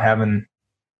than not having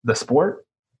the sport.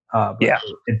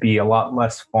 It'd be a lot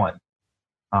less fun.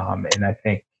 And I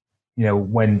think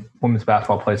when women's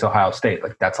basketball plays Ohio State,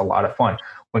 like that's a lot of fun.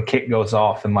 When Kate goes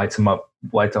off and lights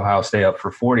Ohio State up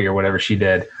for 40 or whatever she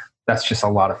did, that's just a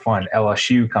lot of fun.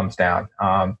 LSU comes down.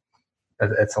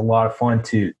 It's a lot of fun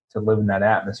to live in that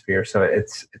atmosphere. So it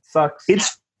sucks.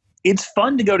 It's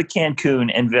fun to go to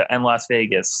Cancun and Las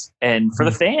Vegas, and for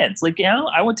the fans,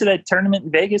 I went to that tournament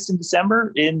in Vegas in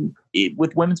December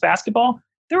with women's basketball.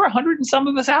 There were 100 and some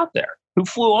of us out there who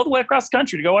flew all the way across the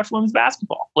country to go watch women's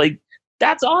basketball.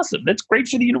 That's awesome. That's great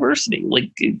for the university.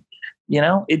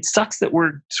 It sucks that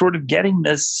we're sort of getting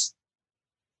this.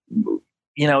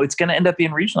 It's going to end up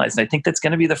being regionalized. And I think that's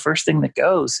going to be the first thing that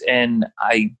goes. And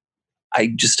I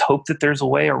just hope that there's a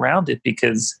way around it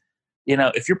because,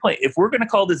 if we're going to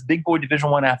call this big boy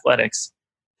Division I athletics,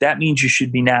 that means you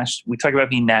should be we talk about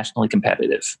being nationally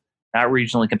competitive, not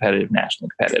regionally competitive, nationally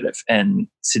competitive. And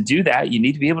to do that, you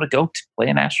need to be able to go to play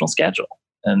a national schedule.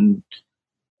 And,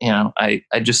 I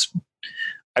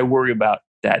worry about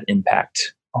that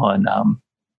impact on,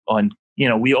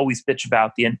 we always bitch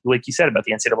about like you said, about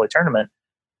the NCAA tournament.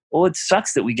 Well, it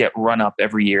sucks that we get run up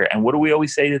every year. And what do we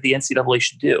always say that the NCAA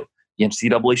should do? The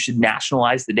NCAA should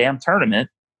nationalize the damn tournament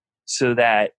so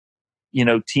that,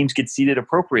 teams get seated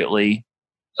appropriately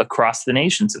across the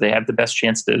nation so they have the best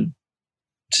chance to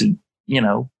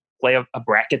play a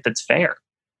bracket that's fair.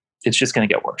 It's just going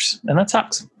to get worse. And that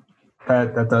sucks.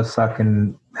 That does suck.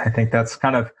 And I think that's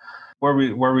kind of where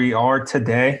we are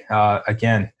today.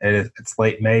 Again, it's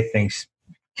late May. Things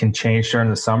can change during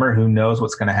the summer. Who knows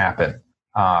what's going to happen?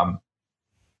 I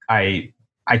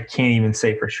can't even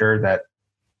say for sure that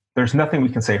there's nothing we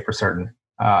can say for certain.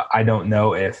 I don't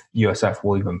know if USF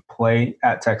will even play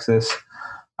at Texas.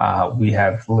 We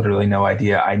have literally no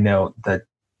idea. I know that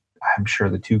I'm sure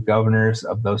the two governors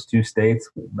of those two states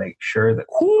will make sure that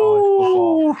college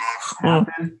football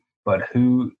happens, but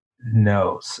who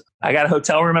knows? I got a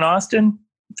hotel room in Austin.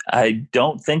 I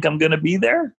don't think I'm going to be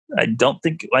there.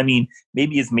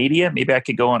 Maybe as media, maybe I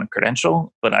could go on a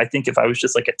credential, but I think if I was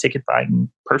just like a ticket buying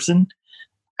person,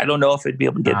 I don't know if I'd be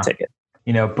able to get a ticket.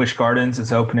 Busch Gardens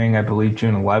is opening, I believe,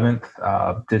 June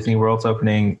 11th. Disney World's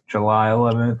opening July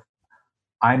 11th.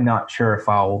 I'm not sure if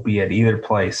I will be at either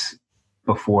place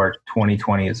before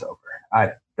 2020 is over.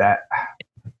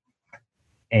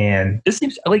 And this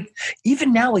seems like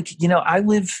even now, I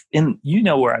live in,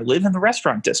 where I live in the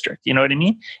restaurant district, you know what I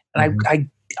mean? And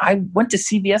I went to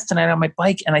CVS tonight on my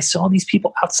bike and I saw these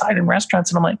people outside in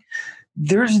restaurants and I'm like,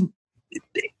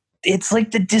 it's like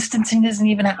the distancing isn't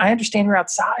even, I understand you're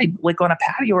outside, like on a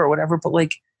patio or whatever, but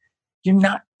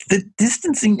the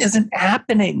distancing isn't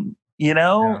happening,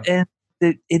 Yeah. And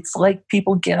it's like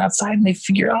people get outside and they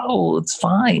figure, oh, it's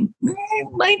fine.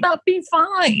 It might not be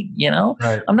fine,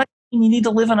 Right. I'm not saying you need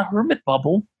to live in a hermit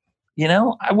bubble,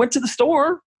 I went to the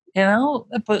store,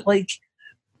 but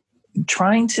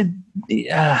trying to,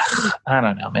 I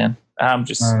don't know, man. I'm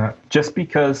just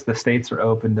because the states are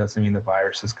open doesn't mean the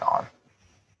virus is gone.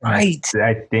 Right.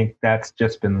 I think that's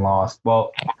just been lost.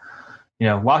 Well,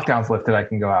 lockdown's lifted. I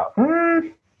can go out.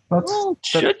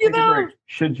 Should you though?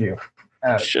 Should you?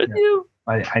 Should you?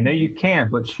 I know you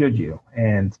can, but should you?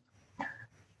 And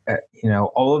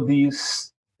all of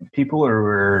these people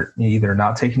are either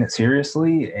not taking it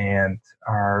seriously and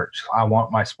I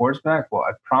want my sports back. Well,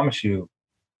 I promise you,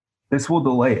 this will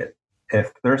delay it.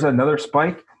 If there's another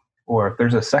spike, or if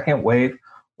there's a second wave,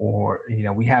 or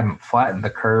we haven't flattened the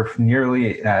curve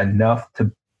nearly enough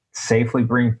to safely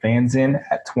bring fans in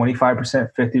at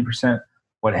 25%, 50%,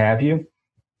 what have you,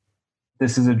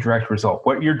 this is a direct result.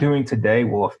 What you're doing today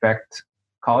will affect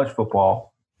college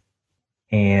football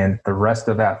and the rest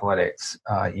of athletics,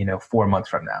 4 months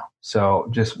from now. So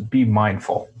just be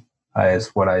mindful is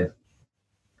what I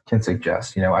can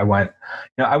suggest. I went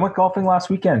golfing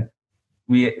last weekend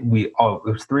we all,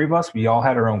 it was three of us. We all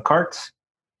had our own carts.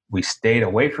 We stayed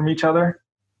away from each other.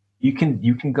 You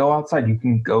can go outside. You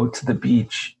can go to the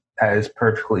beach. That is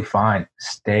perfectly fine.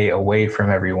 Stay away from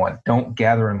everyone. Don't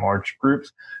gather in large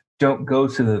groups. Don't go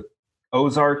to the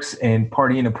Ozarks and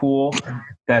party in a pool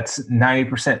that's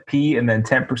 90% pee and then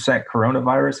 10%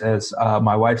 coronavirus, as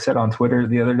my wife said on Twitter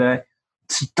the other day.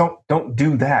 Just don't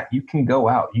do that. You can go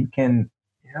out. You can,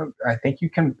 I think you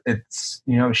can. It's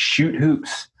shoot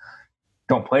hoops.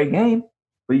 Don't play a game,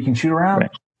 but you can shoot around.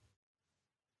 Right.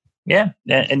 Yeah,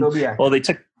 and well, they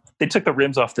took the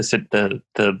rims off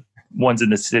the ones in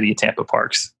the city of Tampa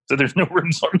parks, so there's no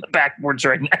rims on the backboards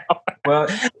right now. Well,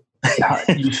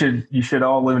 you should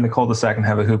all live in the cul-de-sac and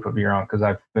have a hoop of your own, because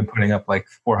I've been putting up like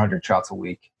 400 shots a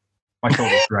week. My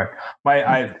shoulder's correct.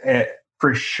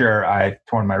 For sure, I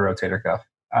torn my rotator cuff.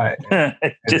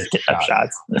 Just get up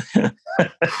shots.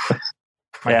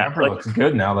 My temper looks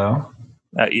good now, though.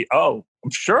 I'm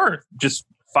sure. Just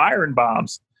firing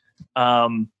bombs.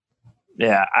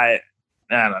 Yeah, I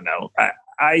don't know.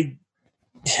 I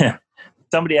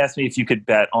somebody asked me if you could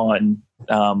bet on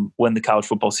when the college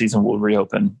football season will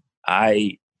reopen.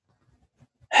 Do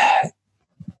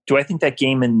I think that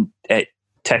game at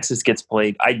Texas gets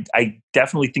played? I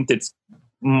definitely think that's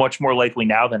much more likely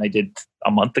now than I did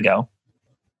a month ago.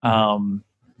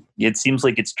 It seems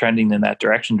like it's trending in that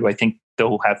direction. Do I think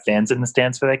they'll have fans in the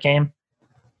stands for that game?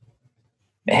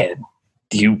 Man,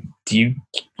 do you?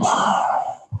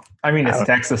 I mean, it's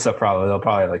Texas, so they'll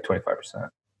probably have like 25%,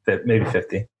 maybe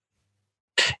 50%.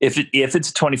 If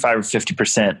it's 25 or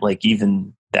 50%, like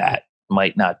even that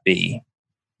might not be.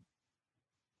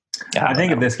 I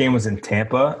think if this game was in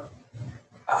Tampa,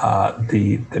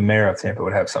 the mayor of Tampa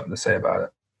would have something to say about it.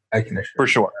 I can assure for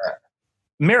sure. That.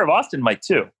 Mayor of Austin might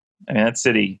too. I mean, that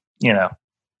city, they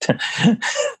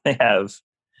have.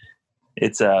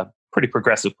 It's a pretty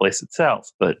progressive place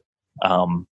itself, but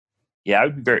yeah, I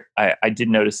would be I did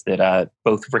notice that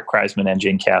both Rick Kreisman and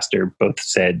Jane Castor both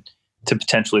said to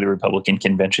potentially the Republican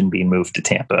convention being moved to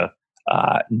Tampa.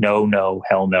 No,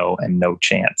 hell no, and no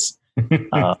chance.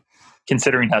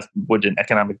 Considering what an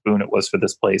economic boon it was for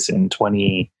this place in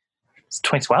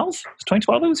 2012? Was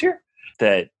 2012 it was here?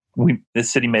 That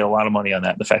this city made a lot of money on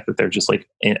that. The fact that they're just like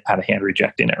out of hand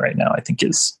rejecting it right now, I think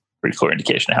is a pretty clear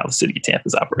indication of how the city of Tampa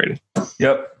is operating.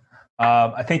 Yep.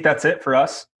 I think that's it for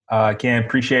us. Again,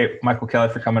 appreciate Michael Kelly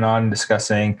for coming on and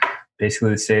discussing basically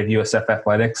the state of USF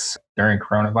Athletics during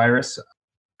coronavirus.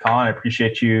 Collin, I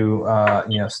appreciate you,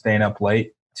 staying up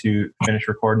late to finish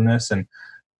recording this and,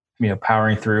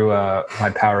 powering through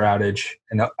my power outage.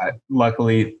 And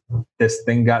luckily, this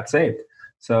thing got saved.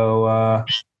 So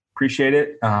appreciate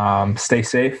it. Stay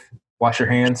safe. Wash your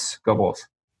hands. Go Bulls.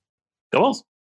 Go Bulls.